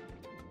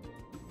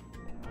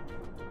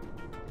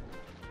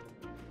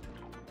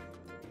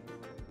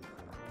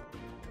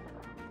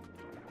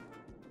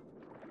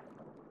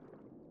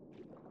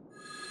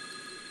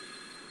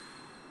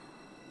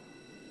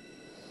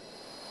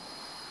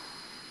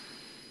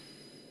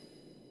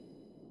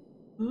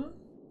 Hmm?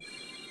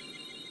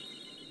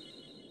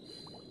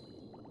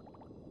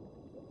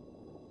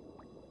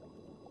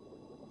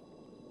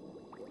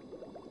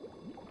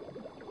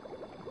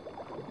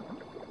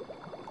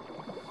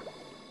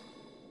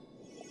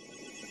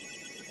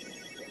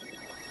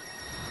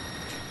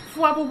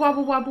 wobble,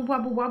 wobble, wobble,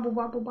 wobble, wobble,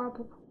 wobble,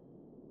 wobble.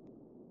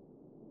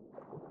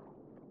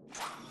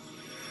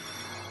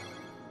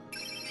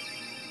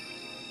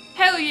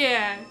 Hell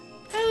yeah!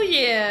 Hell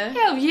yeah!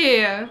 Hell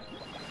yeah!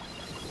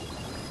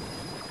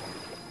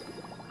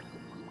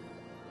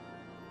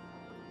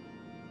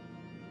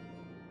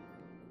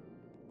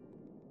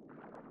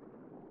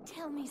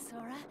 Tell me,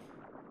 Sora,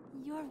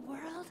 your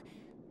world,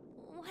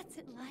 what's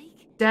it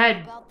like?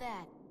 Dead. About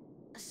that,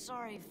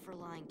 sorry for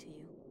lying to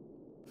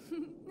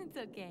you. It's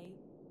okay.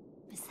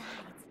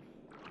 Besides,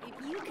 if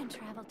you can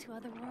travel to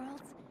other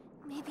worlds,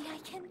 maybe I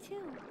can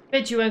too.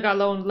 Bet you ain't got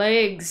long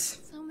legs.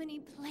 So many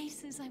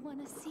places I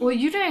want to see. Well,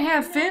 you didn't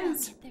have Maybe I'll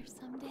fins. get there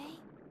someday.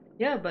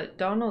 Yeah, but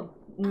Donald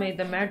made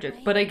the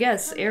magic. But I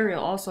guess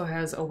Ariel also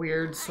has a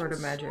weird sort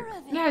of magic. Sure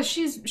of it. Yeah,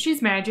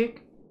 she's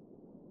magic.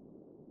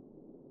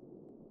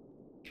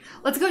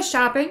 Let's go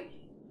shopping.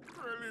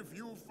 Well, if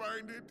you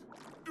find it,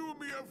 do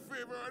me a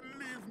favor and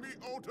leave me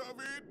out of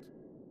it.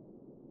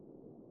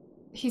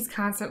 He's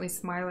constantly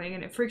smiling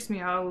and it freaks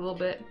me out a little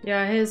bit.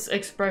 Yeah, his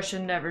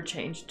expression never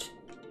changed.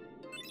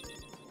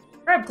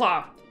 Crab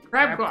claw!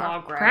 Crab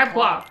claw. Crab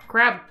claw.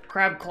 Crab.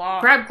 Crab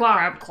claw. Crab claw.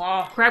 Crab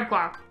claw. Crab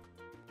claw.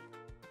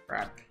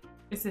 Crab.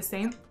 It's the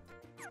same?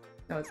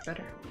 No, it's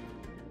better.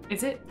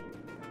 Is it?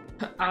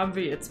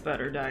 Obvi, it's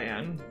better,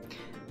 Diane.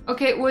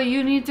 Okay, well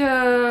you need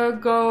to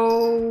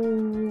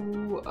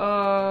go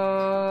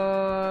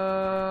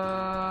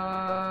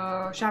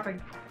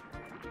shopping.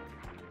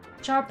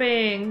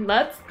 Shopping!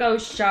 Let's go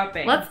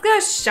shopping! Let's go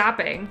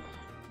shopping.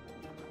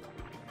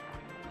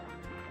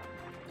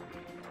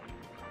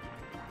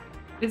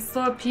 It's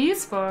so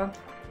peaceful.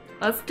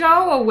 Let's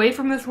go away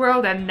from this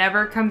world and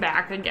never come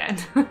back again.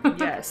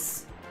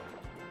 Yes.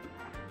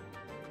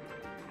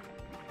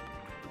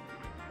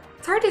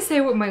 It's hard to say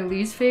what my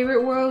least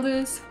favorite world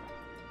is,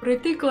 but I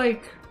think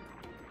like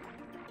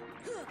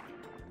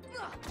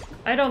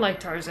I don't like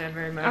Tarzan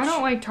very much. I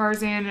don't like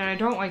Tarzan and I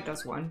don't like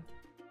this one.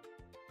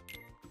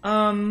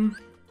 I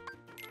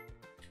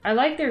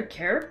like their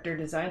character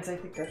designs. I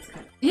think that's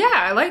kind of... Yeah,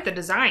 I like the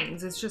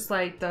designs. It's just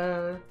like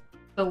the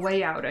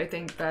layout I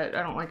think that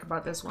I don't like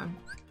about this one.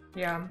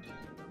 Yeah.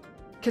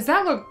 Cause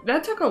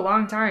that took a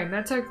long time.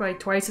 That took like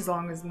twice as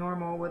long as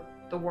normal with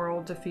the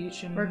world to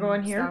feature and We're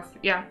going here? stuff.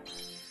 Yeah.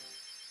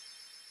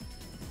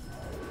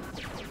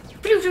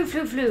 Flew, flew,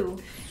 flew, flew.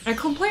 I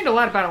complained a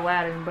lot about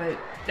Aladdin, but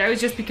that was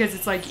just because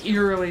it's like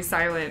eerily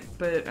silent.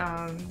 But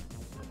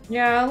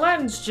Yeah,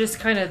 Aladdin's just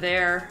kind of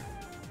there.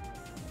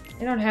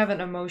 I don't have an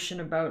emotion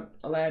about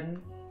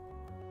Aladdin.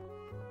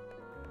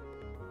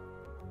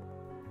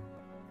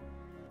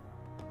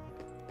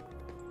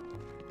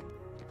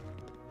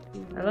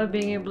 I love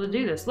being able to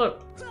do this.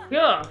 Look.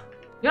 Yeah.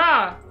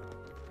 yeah.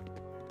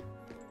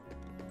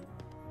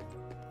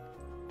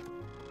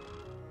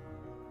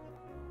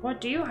 What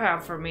do you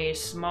have for me,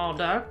 small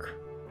duck?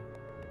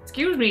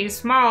 Excuse me,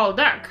 small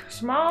duck.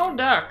 Small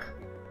duck.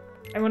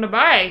 I wanna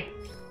buy.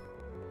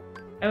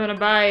 I wanna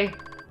buy.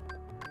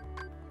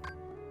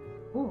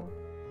 Ooh.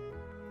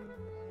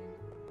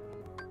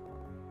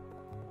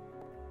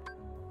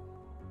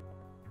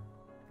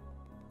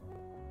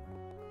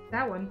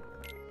 That one.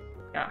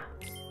 Yeah.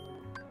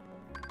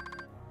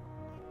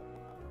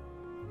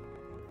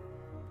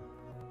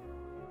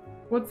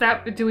 What's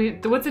that?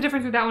 What's the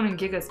difference with that one and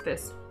Giga's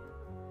fist?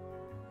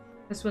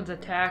 This one's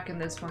attack and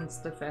this one's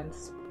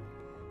defense.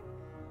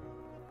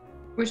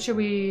 Which should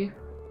we?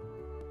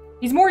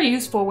 He's more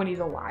useful when he's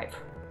alive.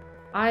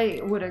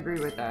 I would agree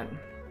with that.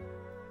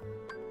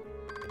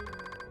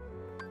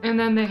 And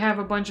then they have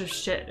a bunch of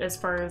shit as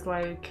far as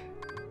like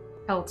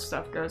health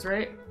stuff goes,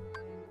 right?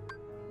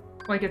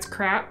 Like it's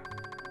crap.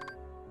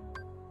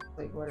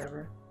 Like,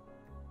 whatever.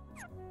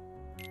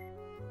 Do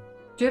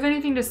you have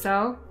anything to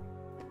sell?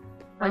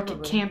 Like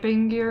Probably.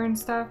 camping gear and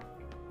stuff?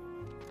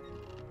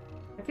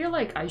 I feel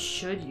like I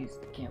should use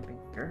the camping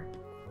gear.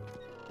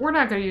 We're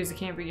not gonna use the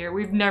camping gear.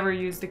 We've never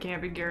used the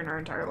camping gear in our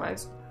entire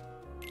lives.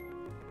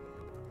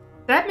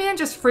 That man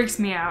just freaks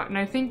me out, and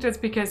I think that's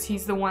because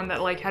he's the one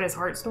that like had his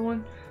heart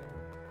stolen.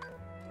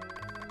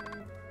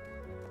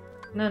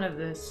 None of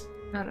this.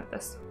 None of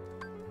this.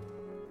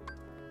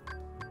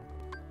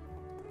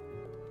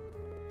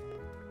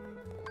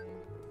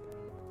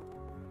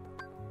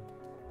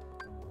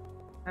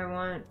 I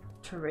want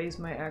to raise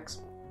my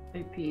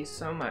XP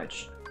so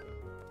much.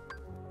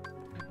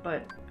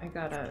 But I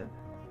gotta...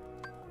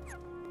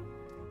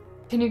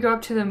 Can you go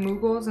up to the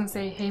Moogles and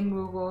say, "Hey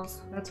Moogles"?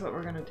 That's what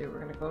we're gonna do.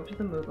 We're gonna go up to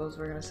the Moogles.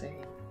 We're gonna say,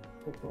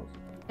 Moogles.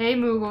 Hey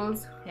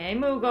Moogles. Hey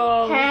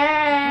Moogles!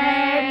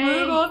 Hey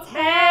Moogles.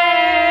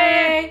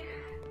 Hey.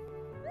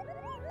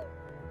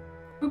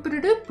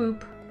 Boop-a-da-doop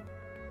boop.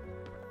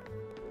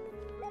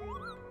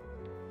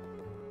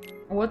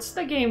 What's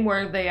the game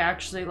where they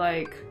actually,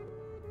 like,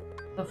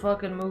 the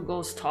fucking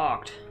Moogles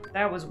talked?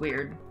 That was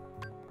weird.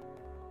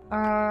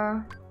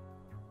 Why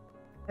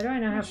do I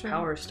not have sure.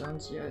 Power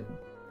Stones yet?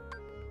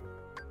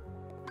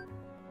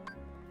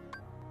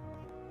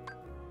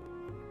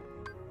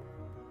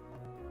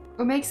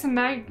 We'll make some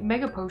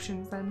mega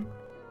potions then.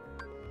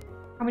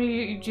 How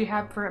many do you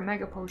have for a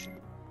mega potion?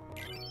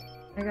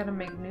 I gotta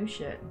make new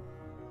shit.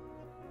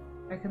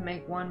 I can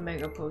make 1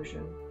 mega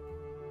potion.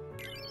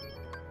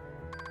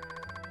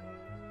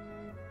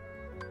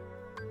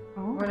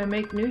 Oh. When I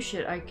make new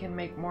shit, I can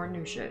make more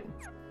new shit.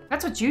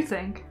 That's what you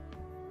think.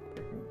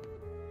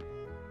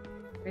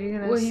 Are you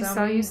gonna Will he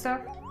sell me? you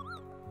stuff?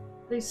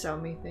 Please sell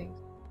me things.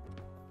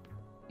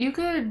 You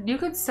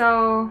could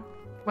sell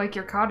like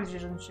your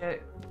cottages and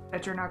shit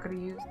that you're not gonna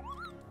use.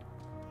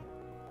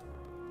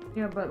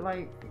 Yeah, but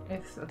like,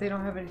 if they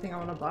don't have anything I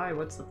want to buy,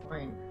 what's the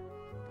point?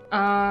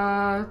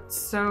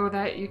 So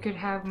that you could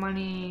have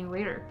money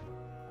later.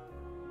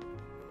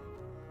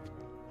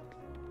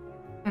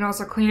 And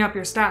also clean up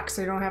your stock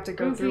so you don't have to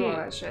go through all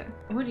that shit.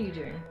 What are you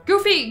doing?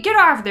 Goofy, get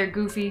off there,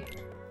 Goofy.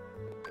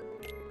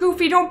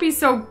 Goofy, don't be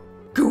so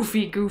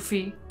goofy.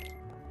 Can't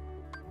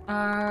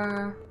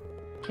I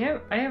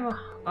have a?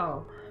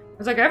 Oh, I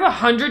was like, I have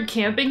 100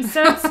 camping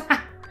sets.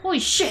 Holy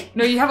shit!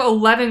 No, you have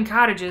 11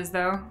 cottages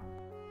though.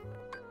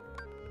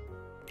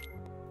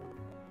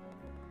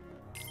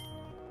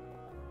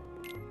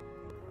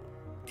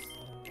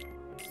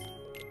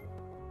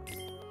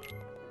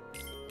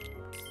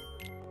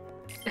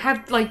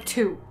 Have like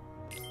 2.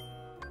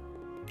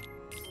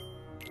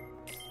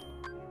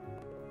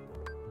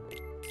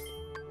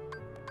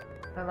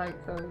 I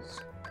like those.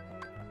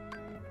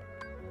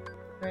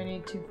 Do I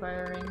need 2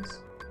 fire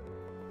rings?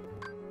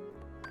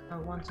 Oh,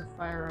 one's a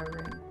fire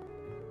ring.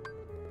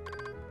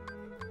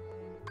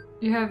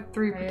 You have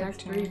 3 I have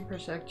protect 3 chains.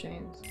 protect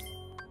chains.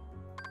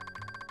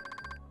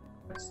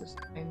 What's this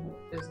same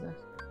business?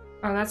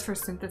 Oh, that's for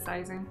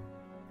synthesizing.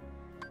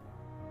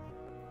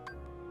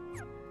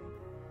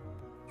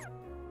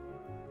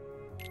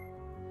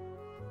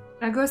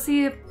 Now go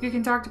see if you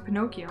can talk to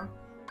Pinocchio.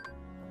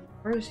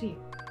 Where is he?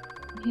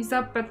 He's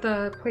up at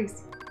the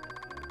place.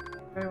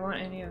 Do I want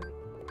any of?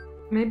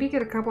 Maybe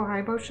get a couple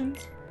high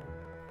potions.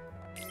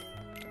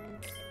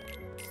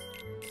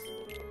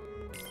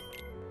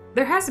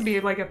 There has to be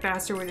like a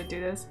faster way to do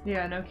this.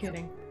 Yeah, no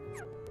kidding.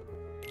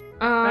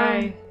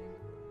 Bye.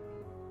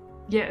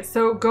 Yeah,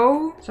 so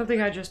go.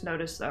 Something I just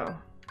noticed though.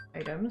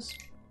 Items.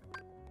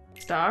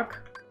 Stock.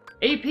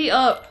 AP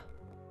up!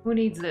 Who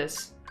needs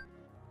this?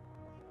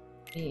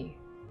 Me.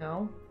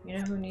 No? You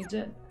know who needs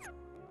it?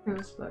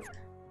 Who's Look.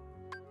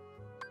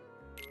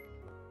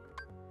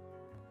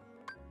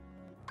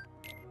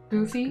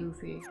 Goofy?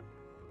 Goofy.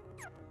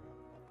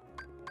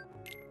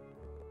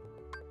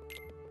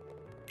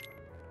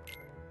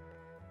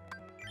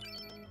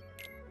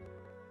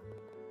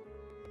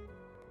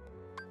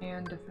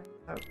 And defense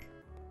up.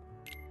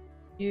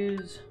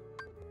 Use.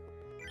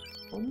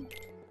 Oh.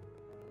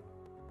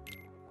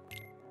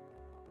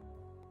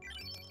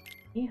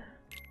 Yeah.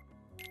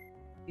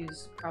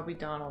 Use probably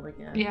Donald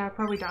again. Yeah,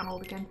 probably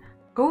Donald again.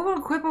 Go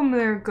equip them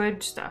their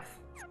good stuff.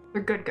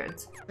 They're good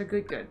goods. The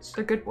good goods.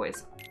 They're good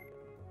boys.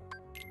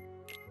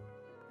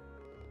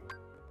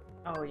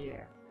 Oh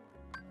yeah.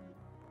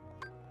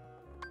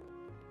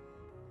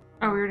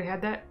 Oh, we already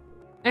had that?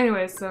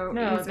 Anyway, so...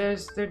 No,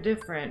 use it. they're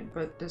different,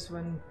 but this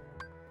one...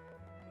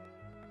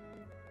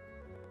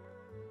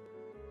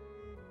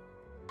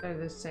 They're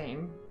the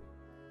same.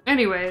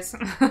 Anyways.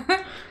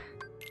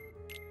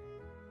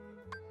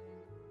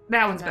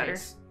 That one's better.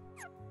 Nice.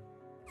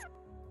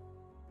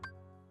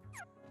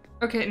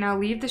 Okay, now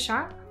leave the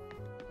shop.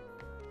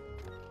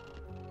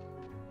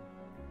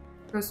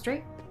 Go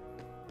straight.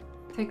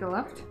 Take a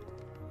left.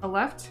 A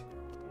left.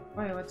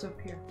 Wait, what's up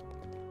here?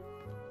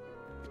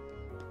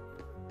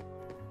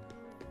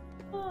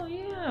 Oh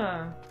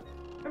yeah.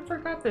 I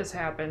forgot this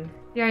happened.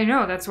 Yeah, I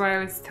know. That's why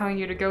I was telling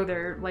you to go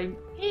there, like,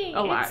 Hey,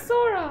 a lot. it's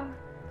Sora!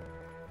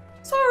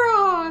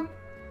 Sora!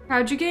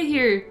 How'd you get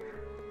here?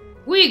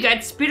 We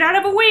got spit out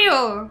of a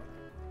whale!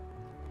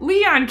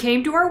 Leon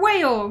came to our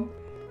whale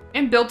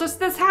and built us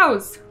this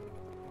house.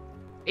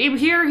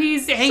 Here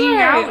he's hanging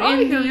out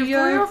in the...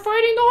 you're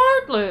fighting the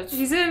Heartless!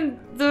 He's in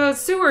the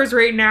sewers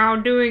right now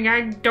doing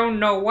I don't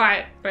know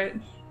what, but...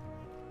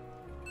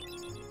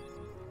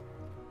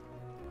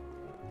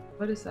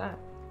 What is that?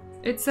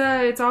 It's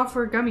all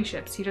for gummy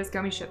ships. He does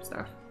gummy ship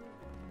stuff.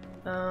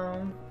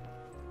 Who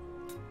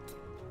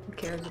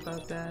cares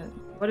about that?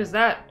 What is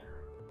that?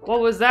 What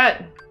was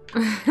that?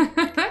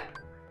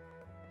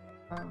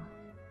 Oh.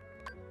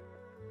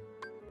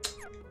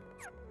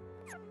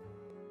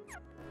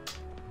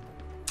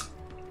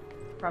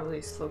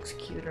 Probably this looks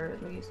cuter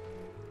at least.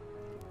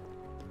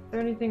 Is there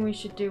anything we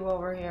should do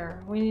over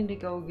here? We need to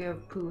go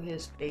give Pooh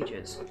his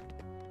pages.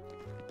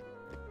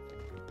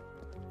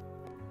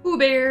 Pooh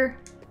Bear!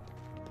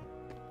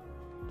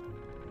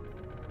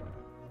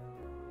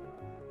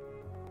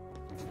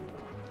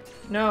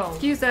 No!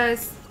 Excuse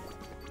us.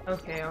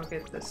 Okay, I'll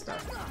get this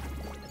stuff.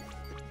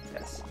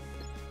 Yes.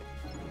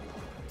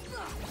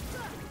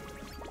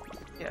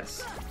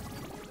 Yes.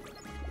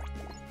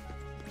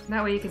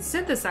 That way you can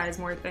synthesize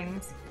more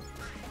things.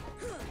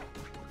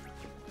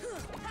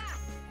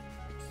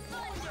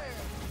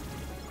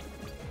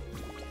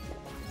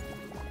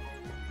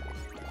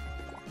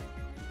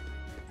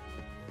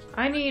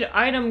 I need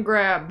item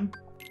grab.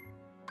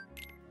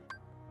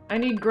 I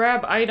need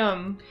grab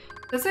item.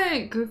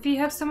 Doesn't Goofy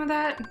have some of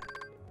that?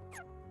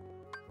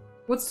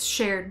 What's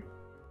shared?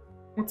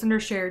 What's under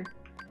shared?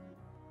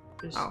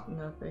 Just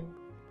nothing.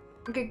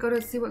 Okay, go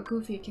to see what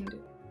Goofy can do.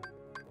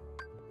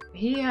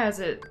 He has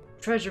a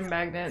treasure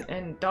magnet,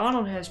 and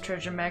Donald has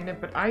treasure magnet,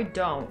 but I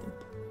don't.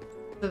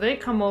 So they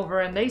come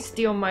over and they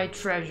steal my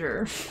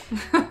treasure.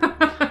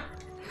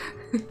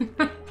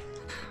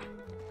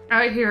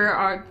 Out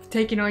here,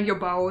 taking on your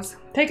balls.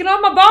 Taking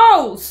on my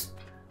balls!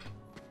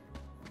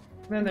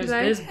 Man, there's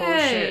Like, this bullshit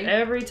hey.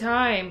 every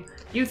time.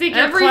 You think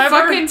you're Every clever?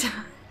 fucking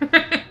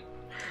time.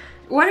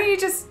 Why don't you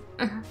just...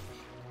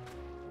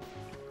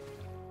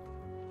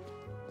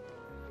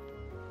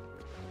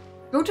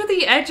 Go to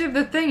the edge of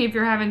the thing if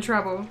you're having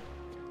trouble.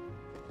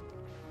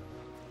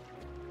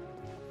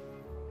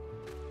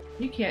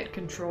 You can't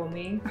control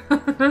me.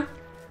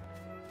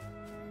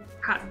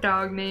 Hot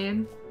dog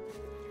man.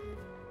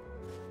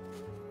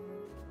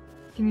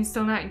 Can you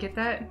still not get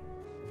that?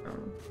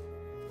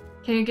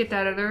 Can you get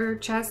that other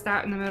chest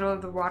out in the middle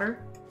of the water?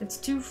 It's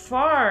too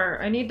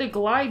far. I need to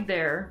glide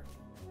there.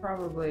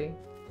 Probably.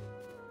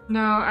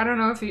 No, I don't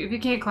know if you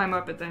can't climb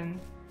up it then.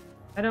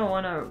 I don't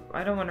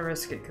wanna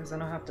risk it because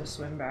then I'll have to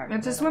swim back. You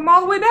have to swim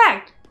all the way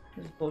back.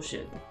 It's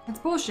bullshit. That's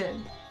bullshit.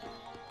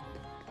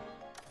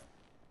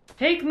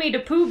 Take me to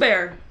Pooh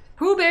Bear.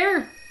 Pooh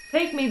Bear!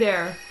 Take me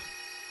there.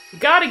 You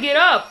gotta get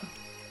up.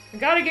 I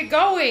gotta get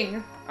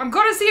going. I'm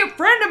gonna see a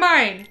friend of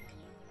mine!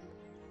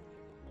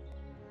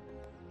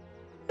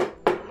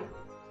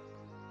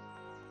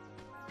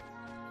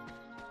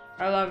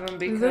 I love him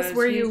because this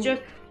where he's you-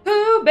 just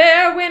Pooh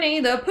Bear, Winnie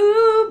the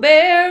Pooh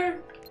Bear.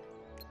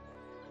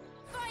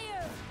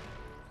 Fire!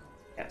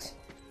 Yes.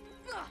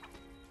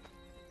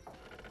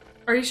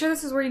 Are you sure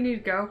this is where you need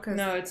to go? Cause...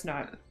 No, it's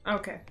not.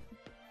 Okay.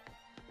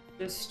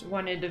 Just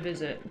wanted to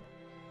visit.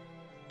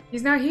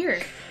 He's not here.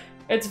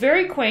 It's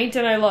very quaint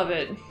and I love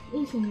it.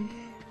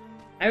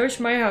 I wish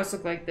my house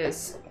looked like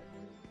this.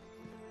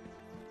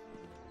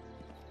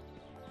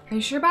 Are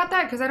you sure about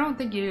that? Because I don't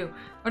think you do.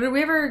 Or did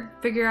we ever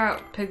figure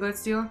out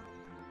Piglet's deal?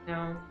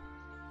 No.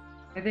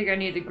 I think I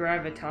need to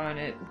graviton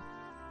it.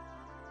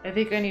 I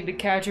think I need to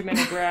catch him in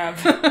a grab.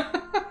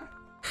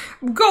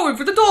 I'm going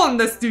for the dawn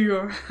this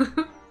deal.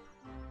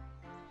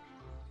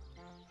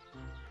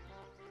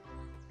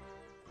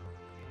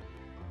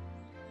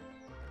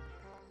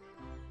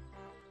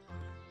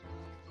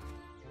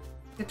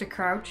 You have to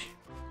crouch.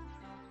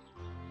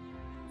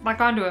 Lock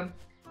onto him.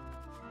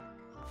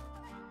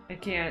 I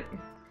can't.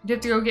 You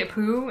have to go get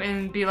Pooh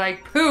and be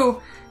like,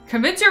 Pooh,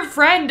 convince your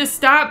friend to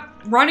stop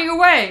running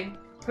away.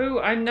 Pooh,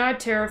 I'm not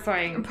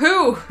terrifying.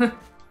 Pooh!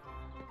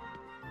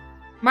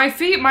 My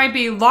feet might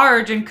be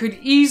large and could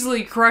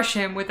easily crush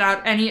him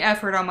without any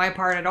effort on my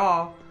part at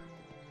all.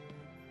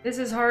 This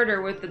is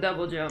harder with the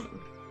double jump.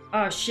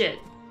 Oh shit.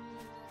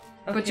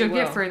 But Okay, you'll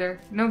well. get further.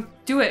 No,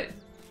 do it.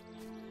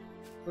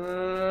 Because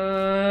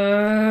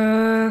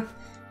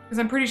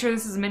I'm pretty sure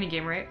this is a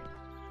minigame, right?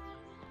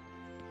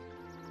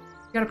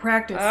 You gotta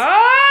practice.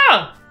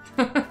 Ah!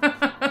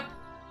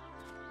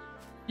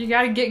 You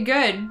gotta get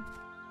good.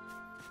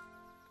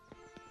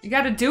 You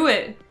gotta do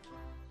it.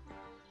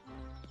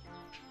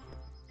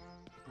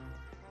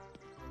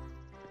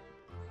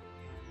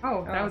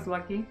 Oh, that Oh. was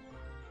lucky.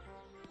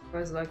 I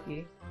was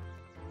lucky.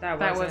 That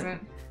That wasn't.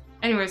 wasn't.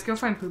 Anyways, go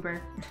find Pooh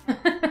Bear.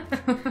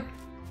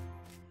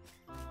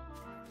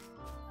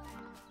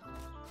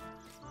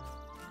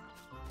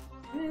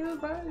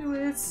 Everybody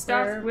with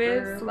stuff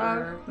with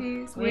fluff.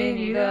 He's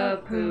Winnie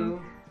the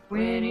Pooh.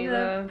 Winnie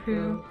the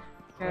Pooh.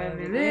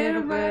 Every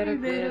little buddy,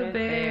 little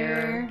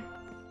bear.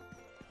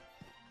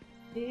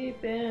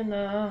 Deep in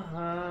the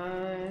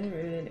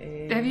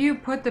 108. Have you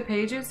put the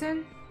pages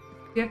in?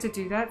 You have to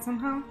do that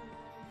somehow?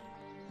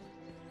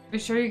 You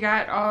sure you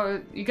got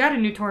a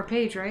new tour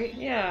page, right?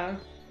 Yeah.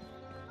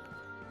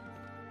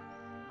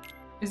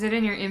 Is it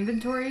in your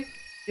inventory?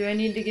 Do I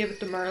need to give it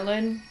to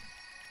Merlin?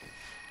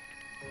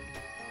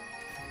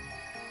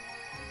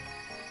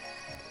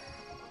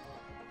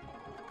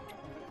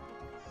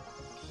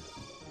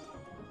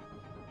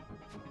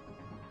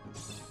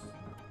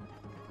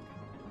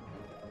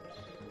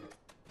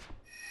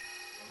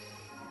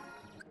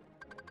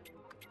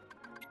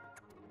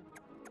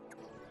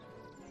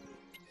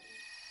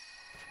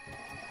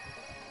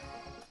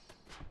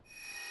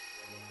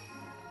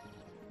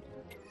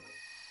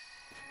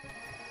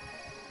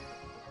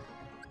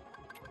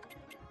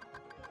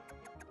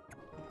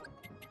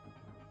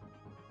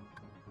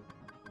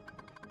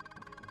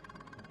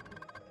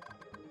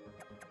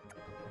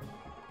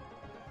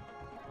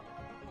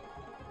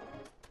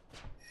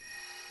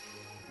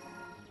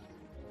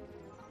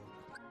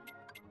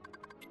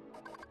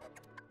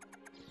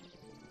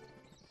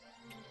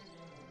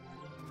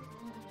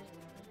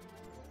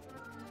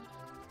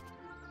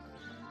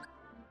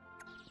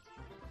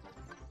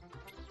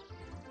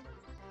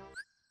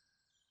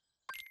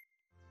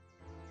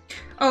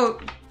 Oh,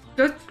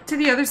 go to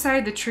the other side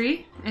of the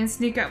tree and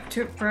sneak up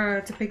to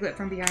Piglet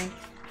from behind.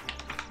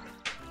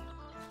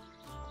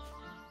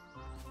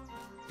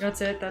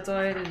 That's it? That's all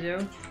I had to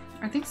do?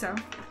 I think so.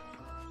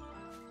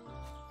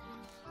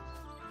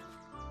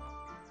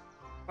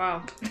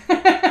 Wow.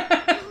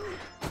 I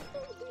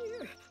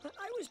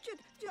was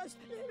just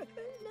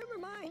never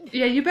mind.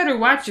 Yeah, you better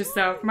watch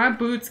yourself. My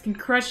boots can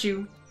crush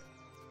you.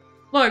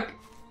 Look,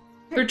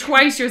 they're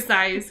twice your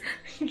size.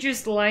 You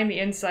just line the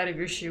inside of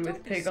your shoe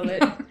with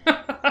Piglet. Pooh,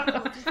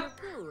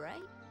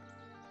 right?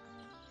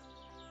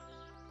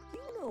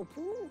 You know,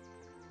 Pooh.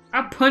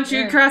 I'll punch you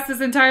Yeah. across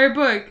this entire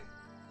book.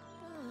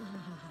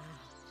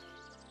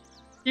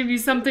 Give you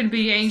something to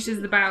be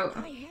anxious about.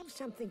 I have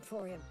something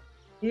for him.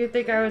 You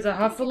think I was a Pooh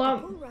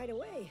Huffalump? right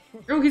away.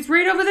 Oh, he's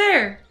right over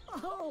there.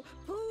 Oh,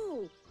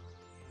 Pooh.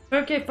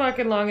 Okay,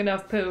 fucking long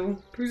enough, Pooh.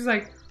 Pooh's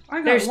like, I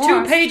got There's lost.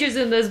 2 pages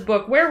in this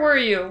book. Where were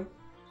you?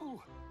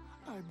 Oh,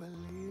 I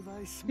believe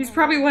I smell He's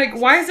probably like,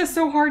 why is this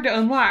so hard to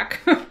unlock?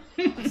 Pooh.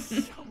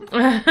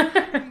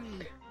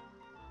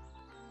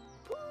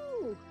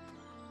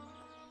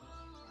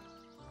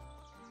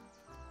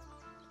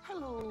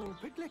 Hello,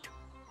 Piglet.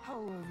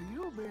 How have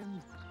you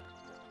been?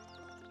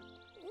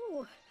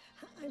 Oh,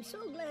 I'm so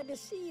glad to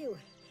see you.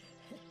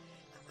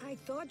 I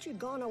thought you'd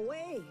gone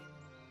away.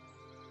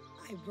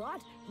 I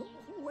brought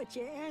what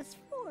you asked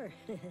for.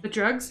 The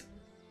drugs?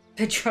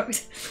 The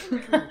drugs.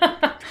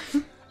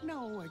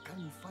 Now I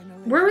can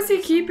finally. Where was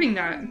he keeping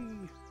that?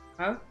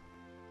 Huh?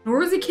 Where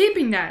was he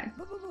keeping that?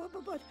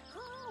 But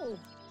how?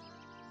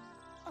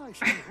 I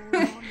shall hold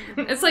on to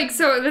the It's like,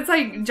 so, that's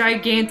like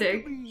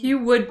gigantic. He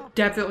would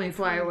definitely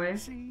fly away.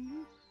 See?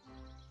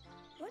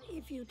 But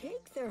if you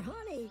take their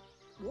honey,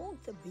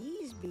 won't the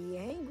bees be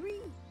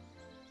angry?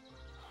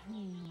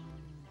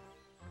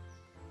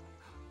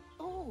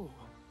 Oh,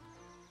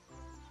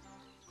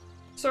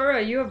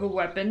 Sora, you have a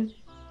weapon.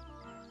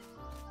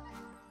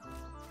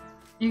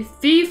 You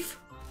thief!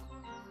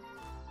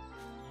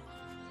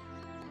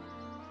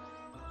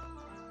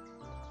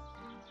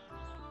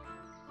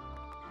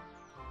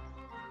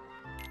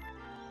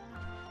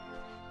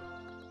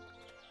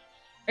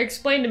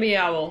 Explain to me,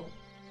 Owl.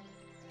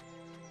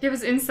 Give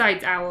us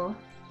insights, Owl.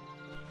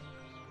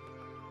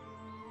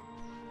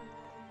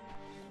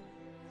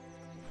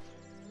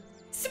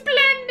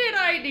 Splendid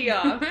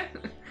idea!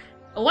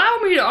 Allow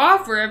me to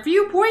offer a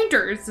few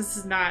pointers. This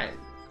is not...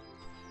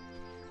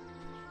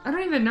 I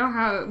don't even know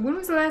how... When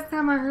was the last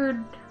time I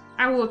heard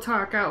Owl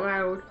talk out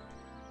loud?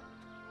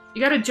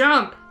 You gotta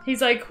jump.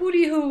 He's like,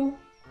 hooty hoo.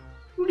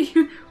 Hooty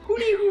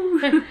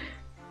hoo.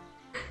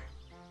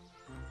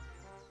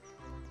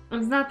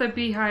 It's not the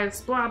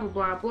beehives, blah blah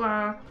blah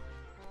blah.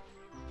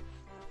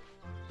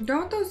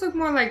 Don't those look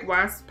more like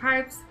wasp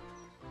pipes?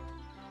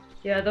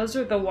 Yeah, those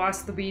are the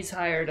wasp the bees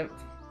hired to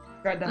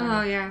guard the Oh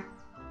honey. yeah.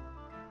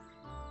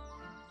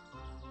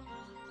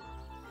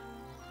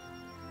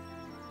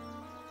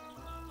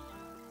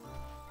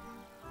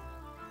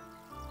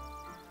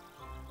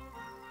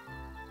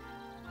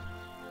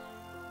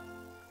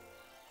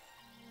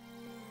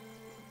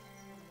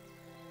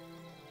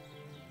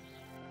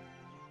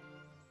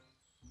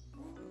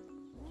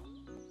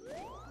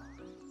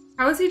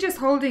 How was he just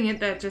holding it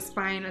that just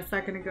fine a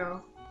second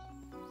ago?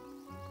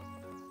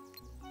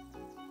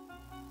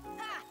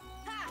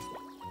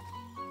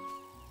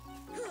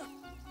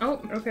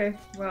 Oh, Okay,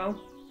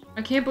 well.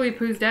 I can't believe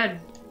Pooh's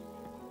dead.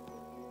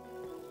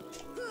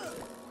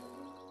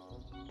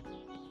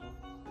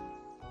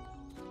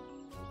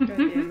 God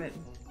damn it.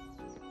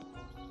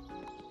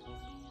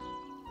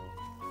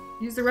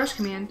 Use the rush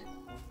command.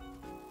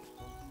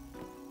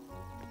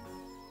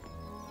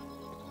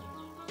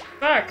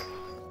 Fuck!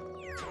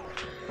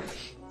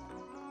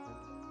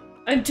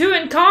 I'm too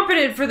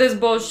incompetent for this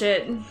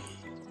bullshit!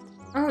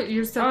 Oh,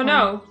 you're still Oh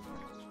no!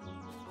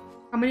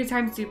 How many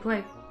times do you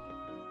play?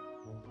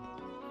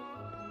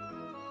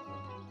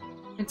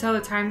 Until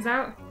the time's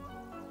out?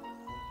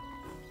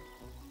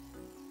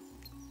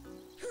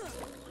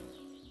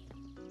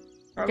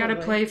 You gotta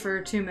Probably. play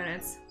for 2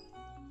 minutes.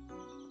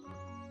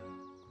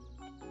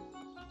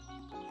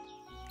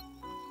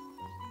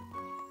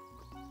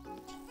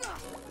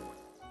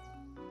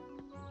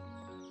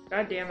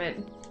 God damn it.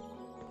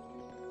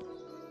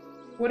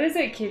 What is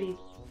it, kitty?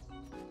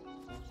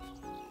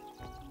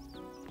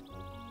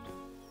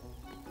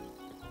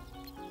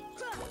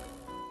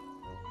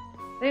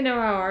 They know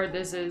how hard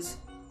this is.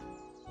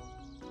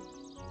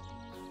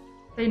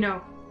 They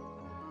know.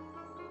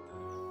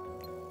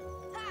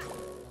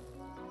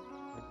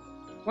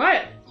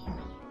 What?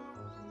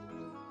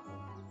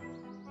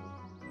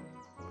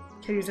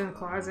 Kitty's in the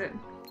closet.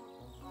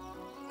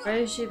 Why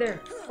is she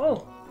there?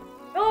 Oh!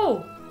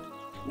 No!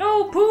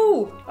 No,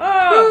 Pooh!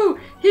 Oh! Ooh!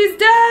 He's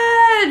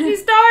dead!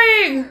 He's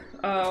dying!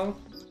 Oh.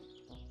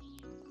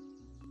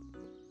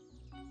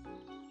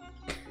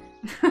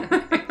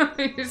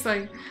 He's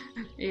like,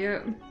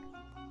 yep.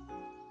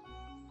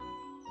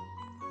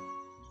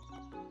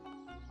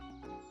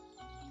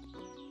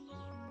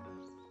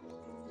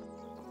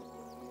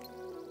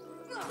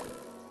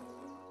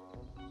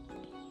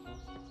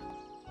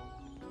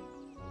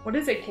 What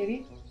is it,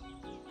 kitty?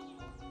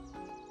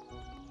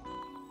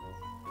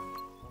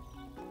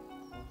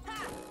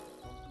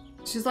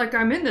 She's like,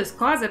 I'm in this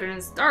closet and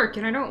it's dark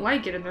and I don't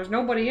like it and there's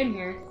nobody in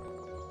here.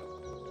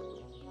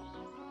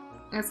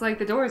 It's like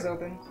the door's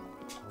open.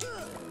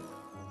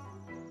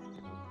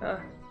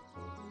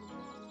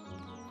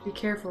 Be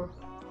careful.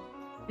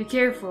 Be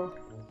careful.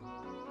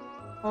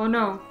 Oh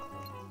no.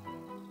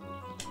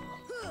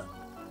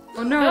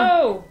 Oh no!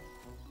 No!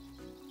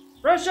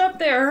 Rush up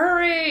there,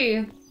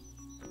 hurry!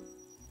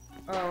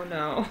 Oh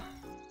no.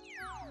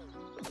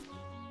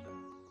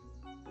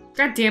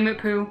 God damn it,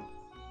 Pooh.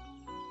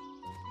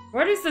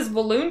 Where does this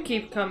balloon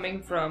keep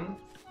coming from?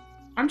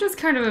 I'm just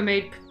kind of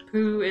amazed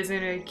Pooh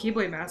isn't a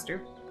Keyblade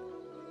Master.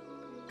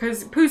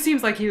 Because Pooh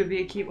seems like he would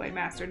be a Keyblade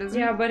Master, doesn't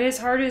he? Yeah, but his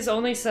heart is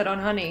only set on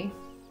honey.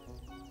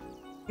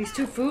 He's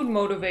too food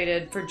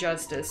motivated for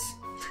justice.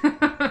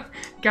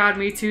 God,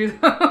 me too,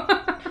 though.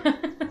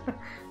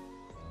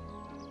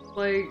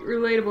 Like,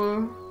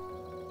 relatable.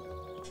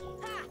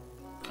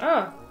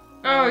 Oh.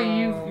 Oh,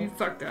 you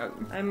fucked up.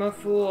 I'm a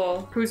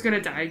fool. Pooh's gonna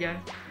die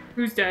again.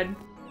 Who's dead?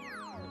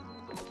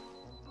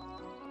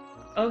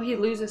 Oh, he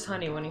loses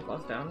honey when he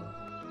falls down.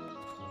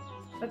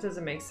 That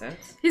doesn't make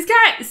sense. He's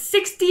got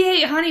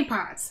 68 honey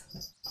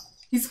pots.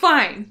 He's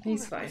fine.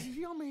 He's It's fine.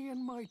 yummy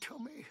in my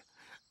tummy,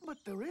 but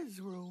there is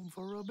room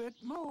for a bit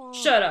more.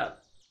 Shut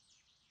up.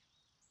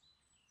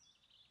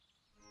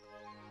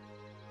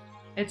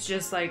 It's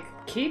just like,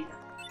 keep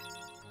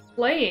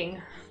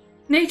playing.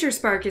 Nature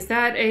Spark, is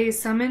that a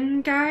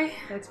summon guy?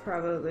 That's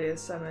probably a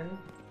summon.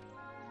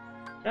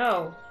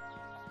 No.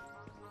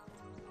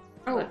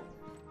 Oh, What?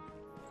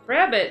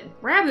 Rabbit!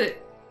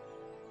 rabbit.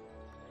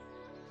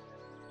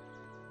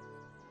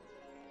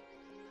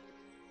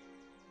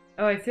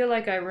 Oh, I feel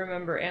like I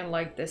remember and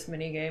like this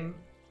minigame.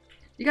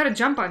 You gotta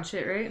jump on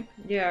shit, right?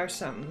 Yeah, or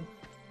something.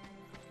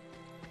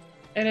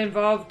 It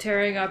involved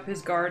tearing up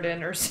his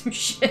garden or some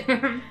shit.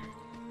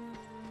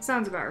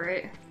 Sounds about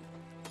right.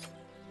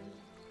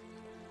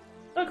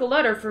 Look, a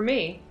letter for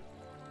me.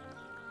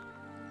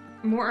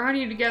 More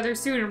honey together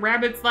soon, and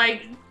Rabbit's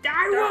like,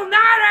 I will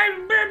not!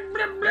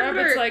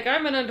 Rabbit's like,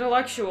 I'm an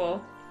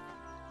intellectual.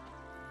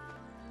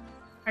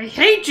 I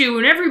hate you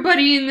and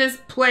everybody in this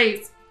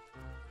place!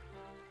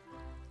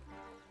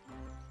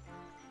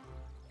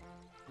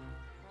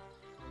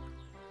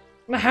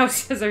 My house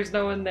says there's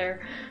no one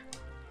there.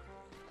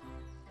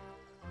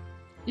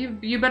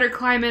 You better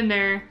climb in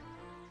there.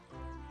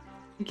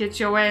 And get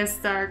your ass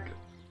stuck.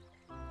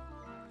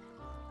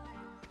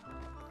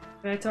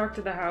 Can I talk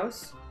to the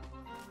house?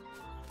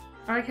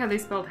 I like how they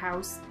spelled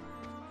house.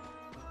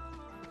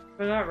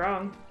 They're not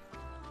wrong.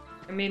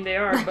 I mean, they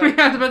are, I but...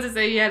 was about to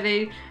say, yeah,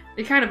 they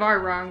kind of are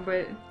wrong,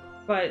 but...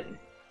 but...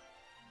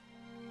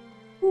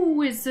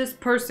 Who is this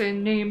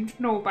person named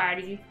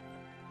Nobody?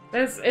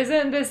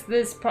 Isn't this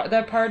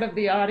that part of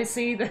the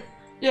Odyssey?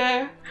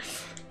 Yeah.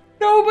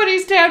 Nobody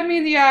stabbed me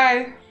in the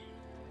eye.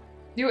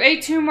 You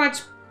ate too much...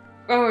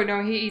 Oh,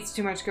 no, he eats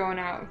too much going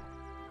out.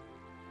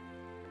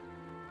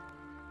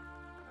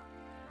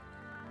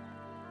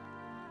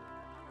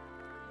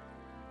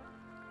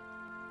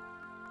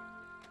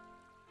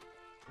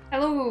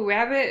 Hello,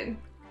 Rabbit.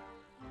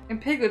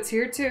 And Piglet's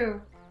here,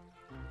 too.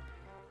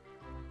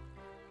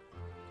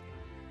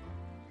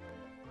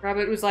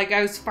 Rabbit was like,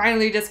 I was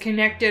finally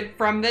disconnected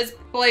from this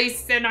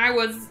place and I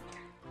was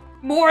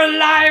more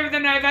alive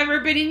than I've ever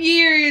been in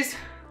years.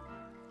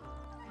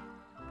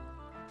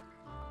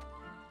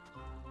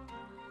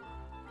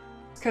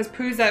 It's because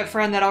Pooh's that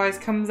friend that always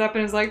comes up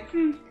and is like,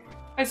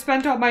 I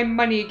spent all my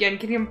money again.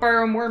 Can you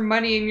borrow more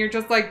money? And you're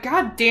just like,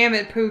 God damn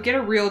it, Pooh, get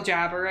a real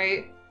job,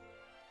 alright?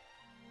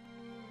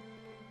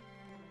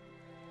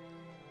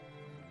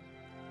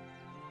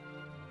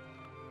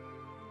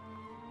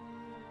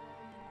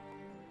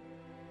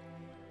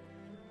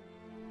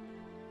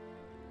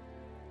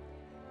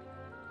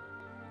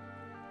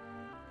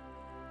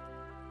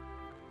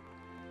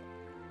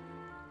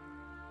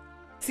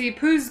 See,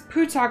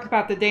 Pooh talked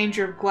about the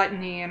danger of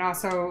gluttony and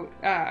also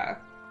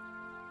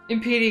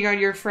impeding on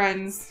your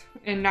friends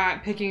and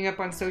not picking up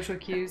on social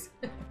cues.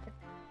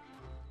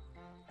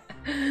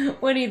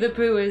 Winnie the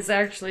Pooh is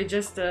actually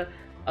just a,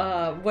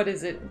 what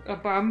is it? A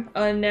bum?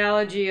 An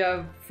analogy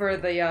for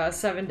the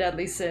 7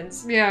 deadly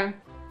sins. Yeah.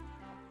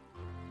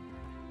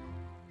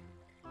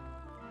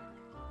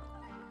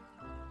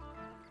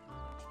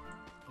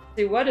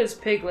 See, what is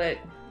Piglet?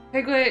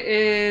 Piglet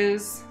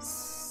is...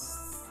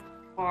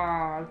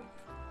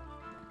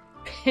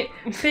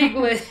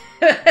 Piglet.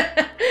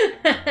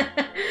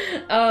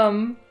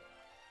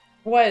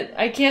 What?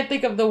 I can't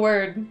think of the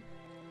word.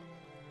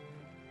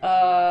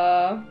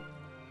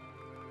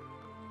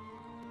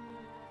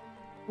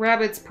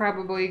 Rabbit's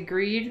probably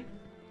greed.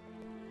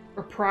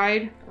 Or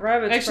pride.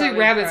 Rabbit's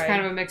Rabbit's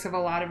kind of a mix of a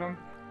lot of them.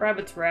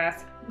 Rabbit's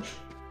wrath.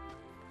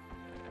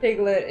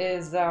 Piglet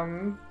is,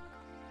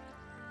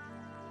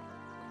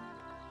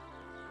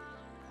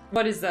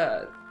 what is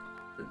the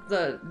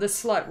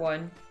slut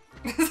one?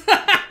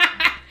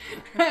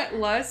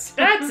 Lust.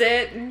 That's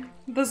it!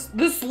 The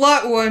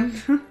slut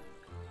one.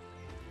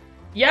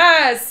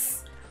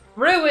 Yes!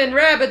 Ruin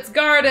Rabbit's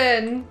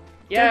garden!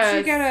 Yes! Don't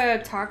you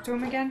gotta talk to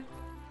him again?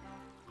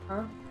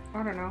 Huh?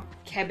 I don't know.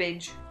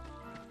 Cabbage.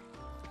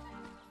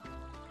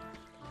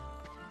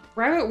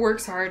 Rabbit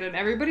works hard and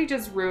everybody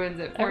just ruins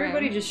it for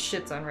Everybody him. just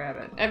shits on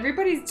Rabbit.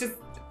 Everybody's just...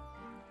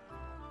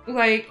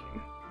 like...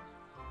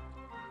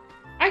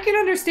 can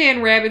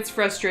understand Rabbit's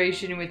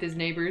frustration with his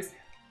neighbors.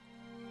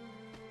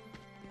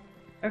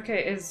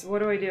 Okay, what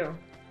do I do?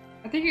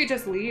 I think you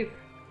just leave.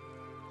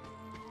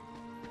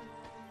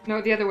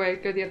 No, the other way.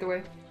 Go the other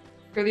way.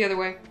 Go the other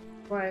way.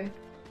 Why?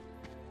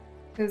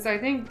 Because I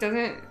think,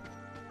 doesn't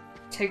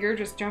Tigger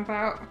just jump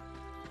out?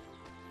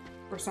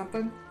 Or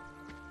something?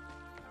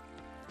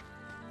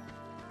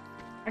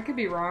 I could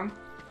be wrong.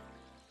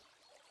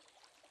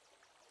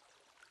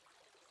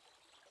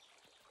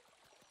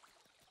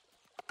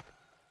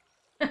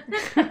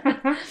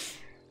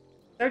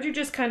 Don't you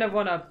just kind of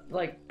want to,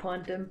 like,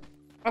 punt him?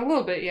 A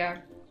little bit, yeah.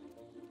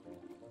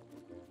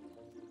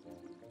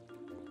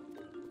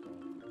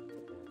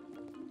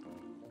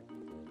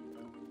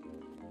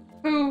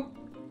 Who?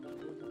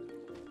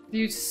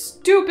 You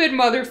stupid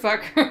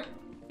motherfucker.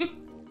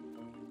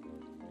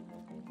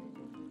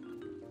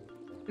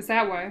 Is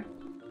that why?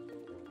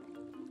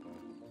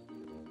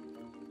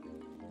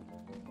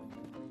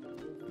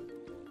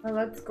 Well,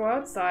 let's go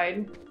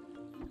outside.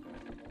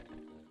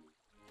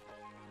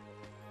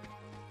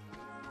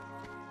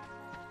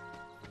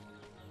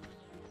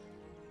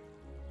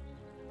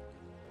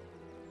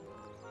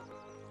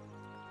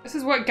 This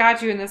is what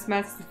got you in this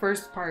mess, the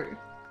first part.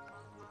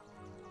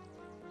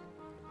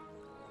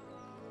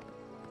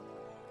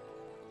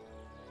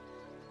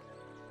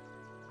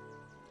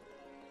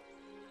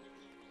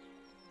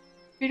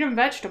 Feed him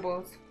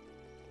vegetables.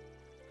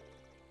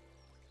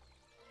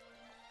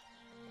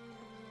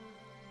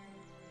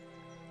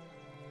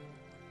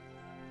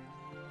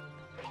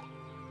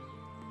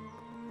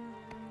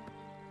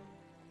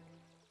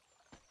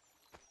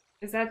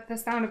 Is that the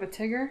sound of a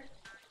Tigger?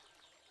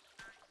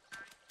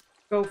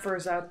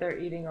 Gopher's out there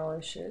eating all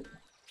his shit.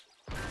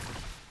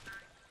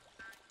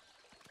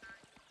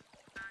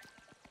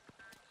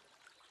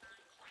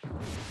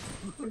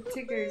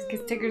 Tiggers,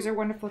 because Tiggers are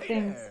wonderful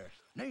things.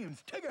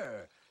 Name's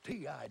Tigger.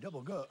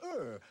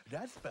 T-I-double-G-R.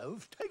 That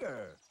spells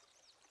Tigger.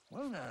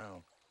 Well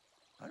now,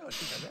 I don't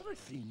think I've ever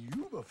seen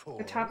you before.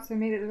 The tops are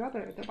made of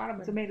rubber, the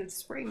bottoms are made of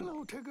spring.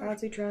 Hello, Tigger.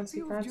 Fancy, trancy,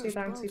 You've fancy, just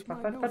fancy,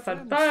 crossed fun, my fun, fun,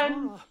 no-friend fun,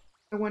 fun. Sora.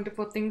 The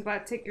wonderful things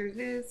about Tiggers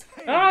is...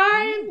 Hey,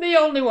 I'm the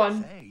only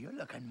one. Say, you're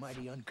looking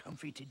mighty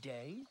uncomfy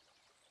today.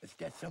 Is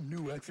that some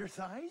new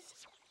exercise?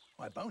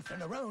 Why,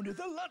 bouncing around is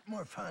a lot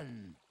more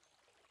fun.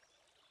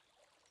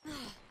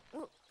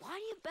 Well, why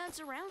do you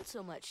bounce around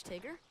so much,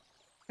 Tigger?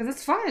 Because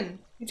it's fun.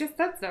 You just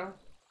said so.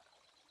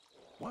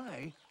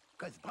 Why?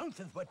 Because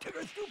bouncing's what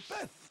Tiggers do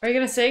best. Are you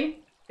gonna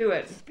sing? Do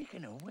it.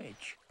 Speaking of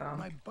which, Oh.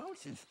 my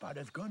bouncing spot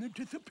has gone and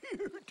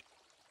disappeared.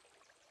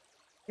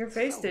 Your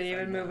face So didn't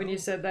even fun move when now. you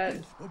said that.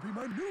 This will be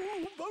my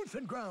new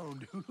bouncing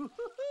ground.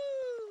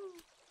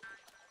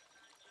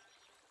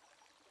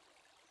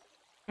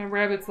 And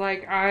Rabbit's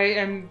like, I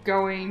am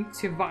going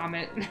to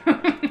vomit.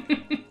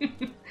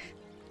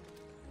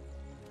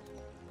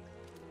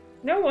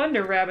 No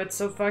wonder Rabbit's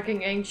so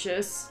fucking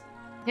anxious.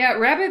 Yeah,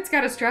 Rabbit's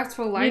got a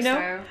stressful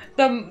lifestyle.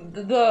 You know,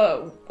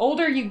 the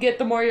older you get,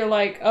 the more you're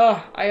like,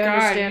 ugh, I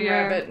understand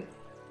yeah. Rabbit.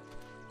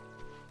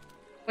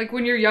 Like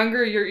when you're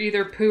younger, you're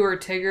either Pooh or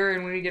Tigger,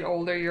 and when you get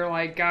older, you're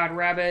like, God,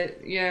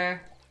 Rabbit, yeah.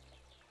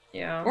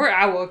 Yeah. Or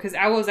Owl, because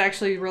Owl's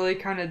actually really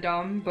kind of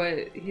dumb,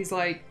 but he's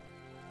like,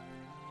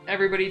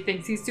 everybody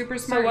thinks he's super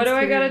smart. So what do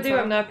I gotta do?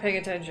 himself. I'm not paying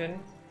attention.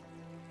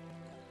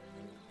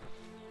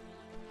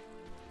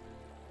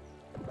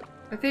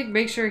 I think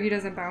make sure he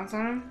doesn't bounce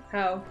on him.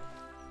 How?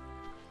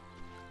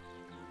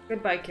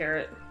 Goodbye,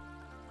 Carrot.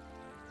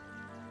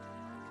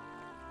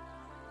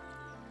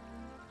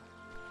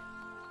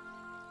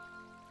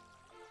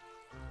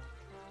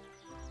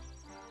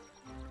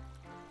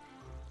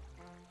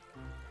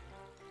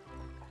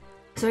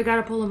 So I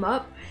gotta pull him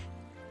up?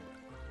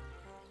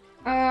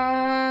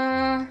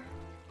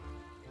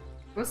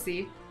 We'll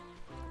see.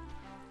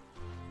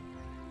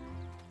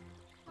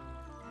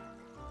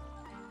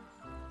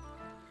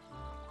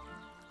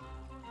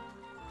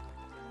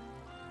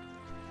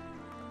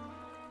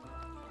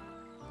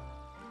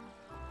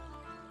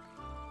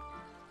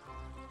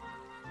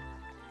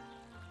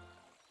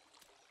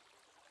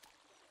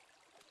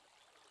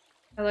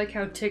 I like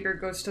how Tigger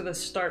goes to the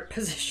start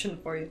position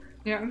for you.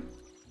 Yeah.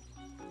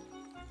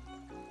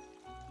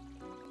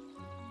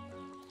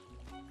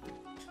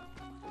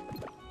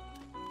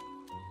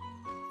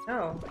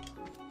 Oh.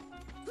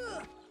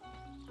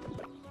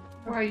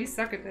 Wow, you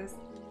suck at this.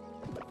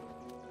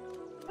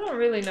 I don't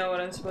really know what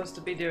I'm supposed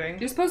to be doing.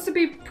 You're supposed to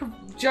be,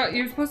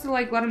 you're supposed to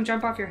like let him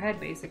jump off your head,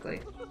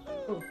 basically.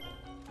 Ooh.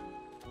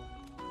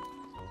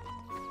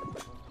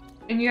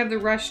 And you have the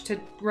rush to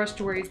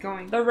where he's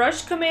going. The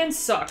rush command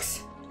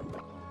sucks.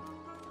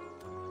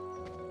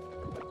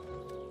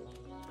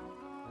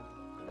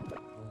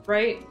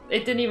 Right?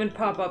 It didn't even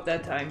pop up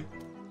that time.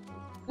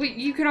 Wait,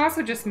 you can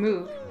also just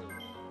move.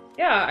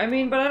 Yeah, I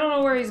mean, but I don't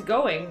know where he's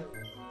going.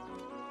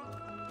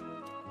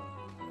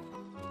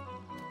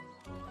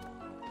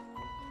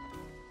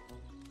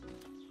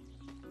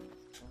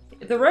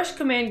 The rush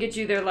command gets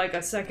you there like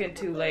a second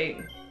too late.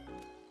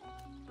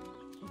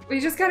 We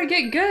just gotta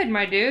get good,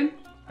 my dude.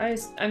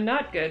 I'm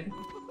not good.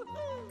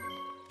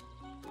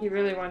 He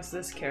really wants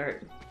this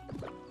carrot.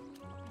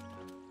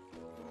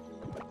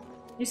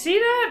 You see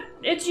that?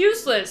 It's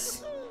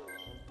useless.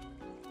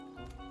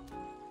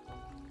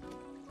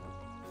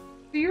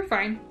 You're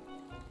fine.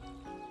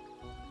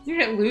 You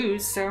didn't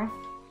lose, so.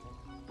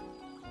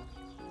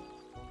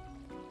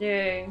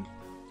 Yay.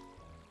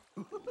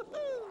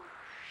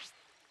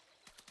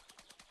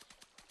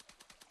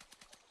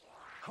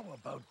 How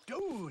about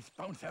those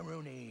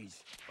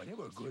bounce-a-roonies? Well, they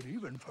were good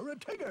even for a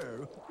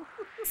tiger.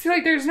 I feel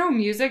like there's no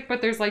music,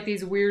 but there's like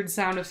these weird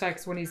sound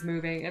effects when he's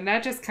moving, and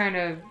that just kind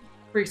of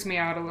freaks me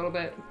out a little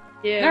bit.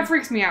 Yeah. Not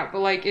freaks me out, but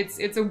like it's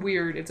a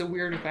weird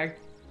effect.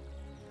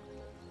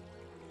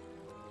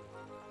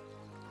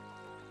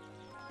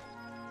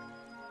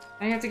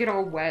 I have to get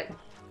all wet.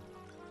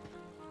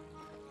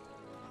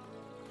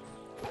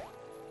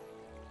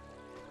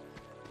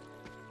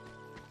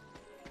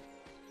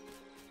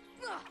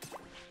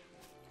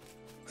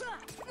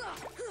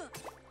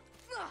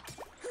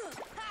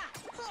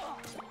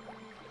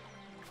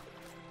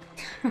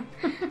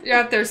 You're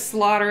out there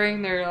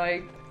slaughtering, they're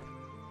like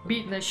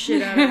Beating the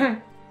shit out of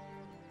him.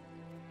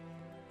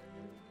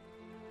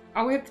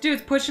 all we have to do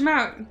is push him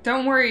out.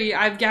 Don't worry,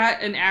 I've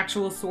got an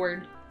actual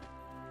sword.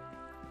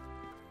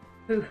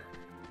 Ooh.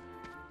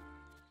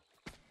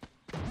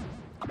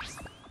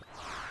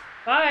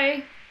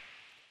 Bye.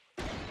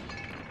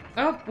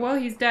 Oh, well,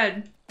 he's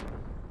dead.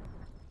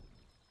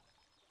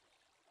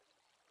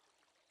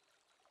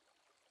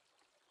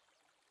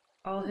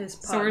 All his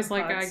Sora's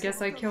like, I pots.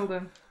 guess I killed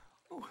him.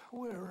 Oh,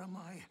 where am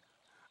I?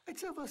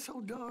 It's ever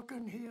so dark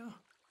in here.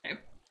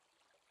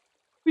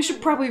 We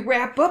should probably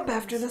wrap up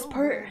after this So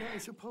part. bad, I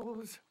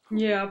suppose.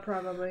 Yeah,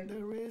 probably.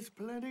 There is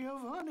plenty of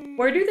honey.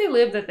 Where do they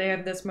live that they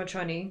have this much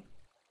honey?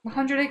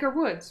 100 Acre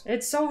Woods.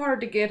 It's so hard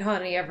to get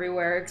honey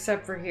everywhere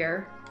except for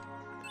here.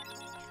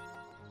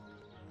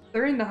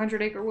 They're in the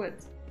 100 Acre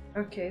Woods.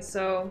 Okay,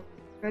 so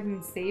Go ahead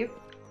and save.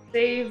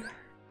 save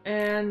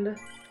and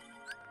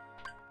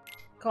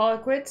call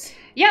it quits.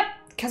 Yep,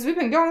 because we've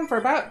been going for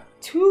about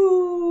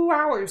 2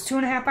 hours,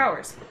 2.5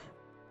 hours.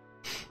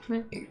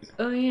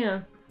 Oh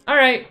yeah.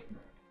 Alright.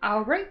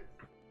 Alright.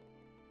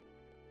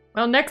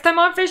 Well, next time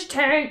on Fish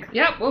Tank.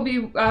 Yep, we'll be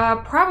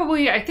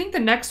probably, I think the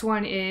next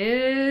one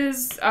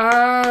is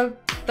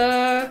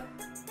the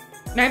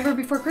Nightmare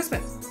Before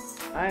Christmas.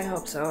 I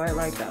hope so. I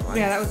like that one.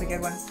 Yeah, that was a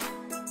good one.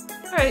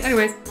 Alright,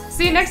 anyways,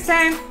 see you next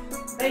time.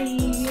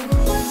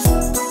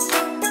 Bye.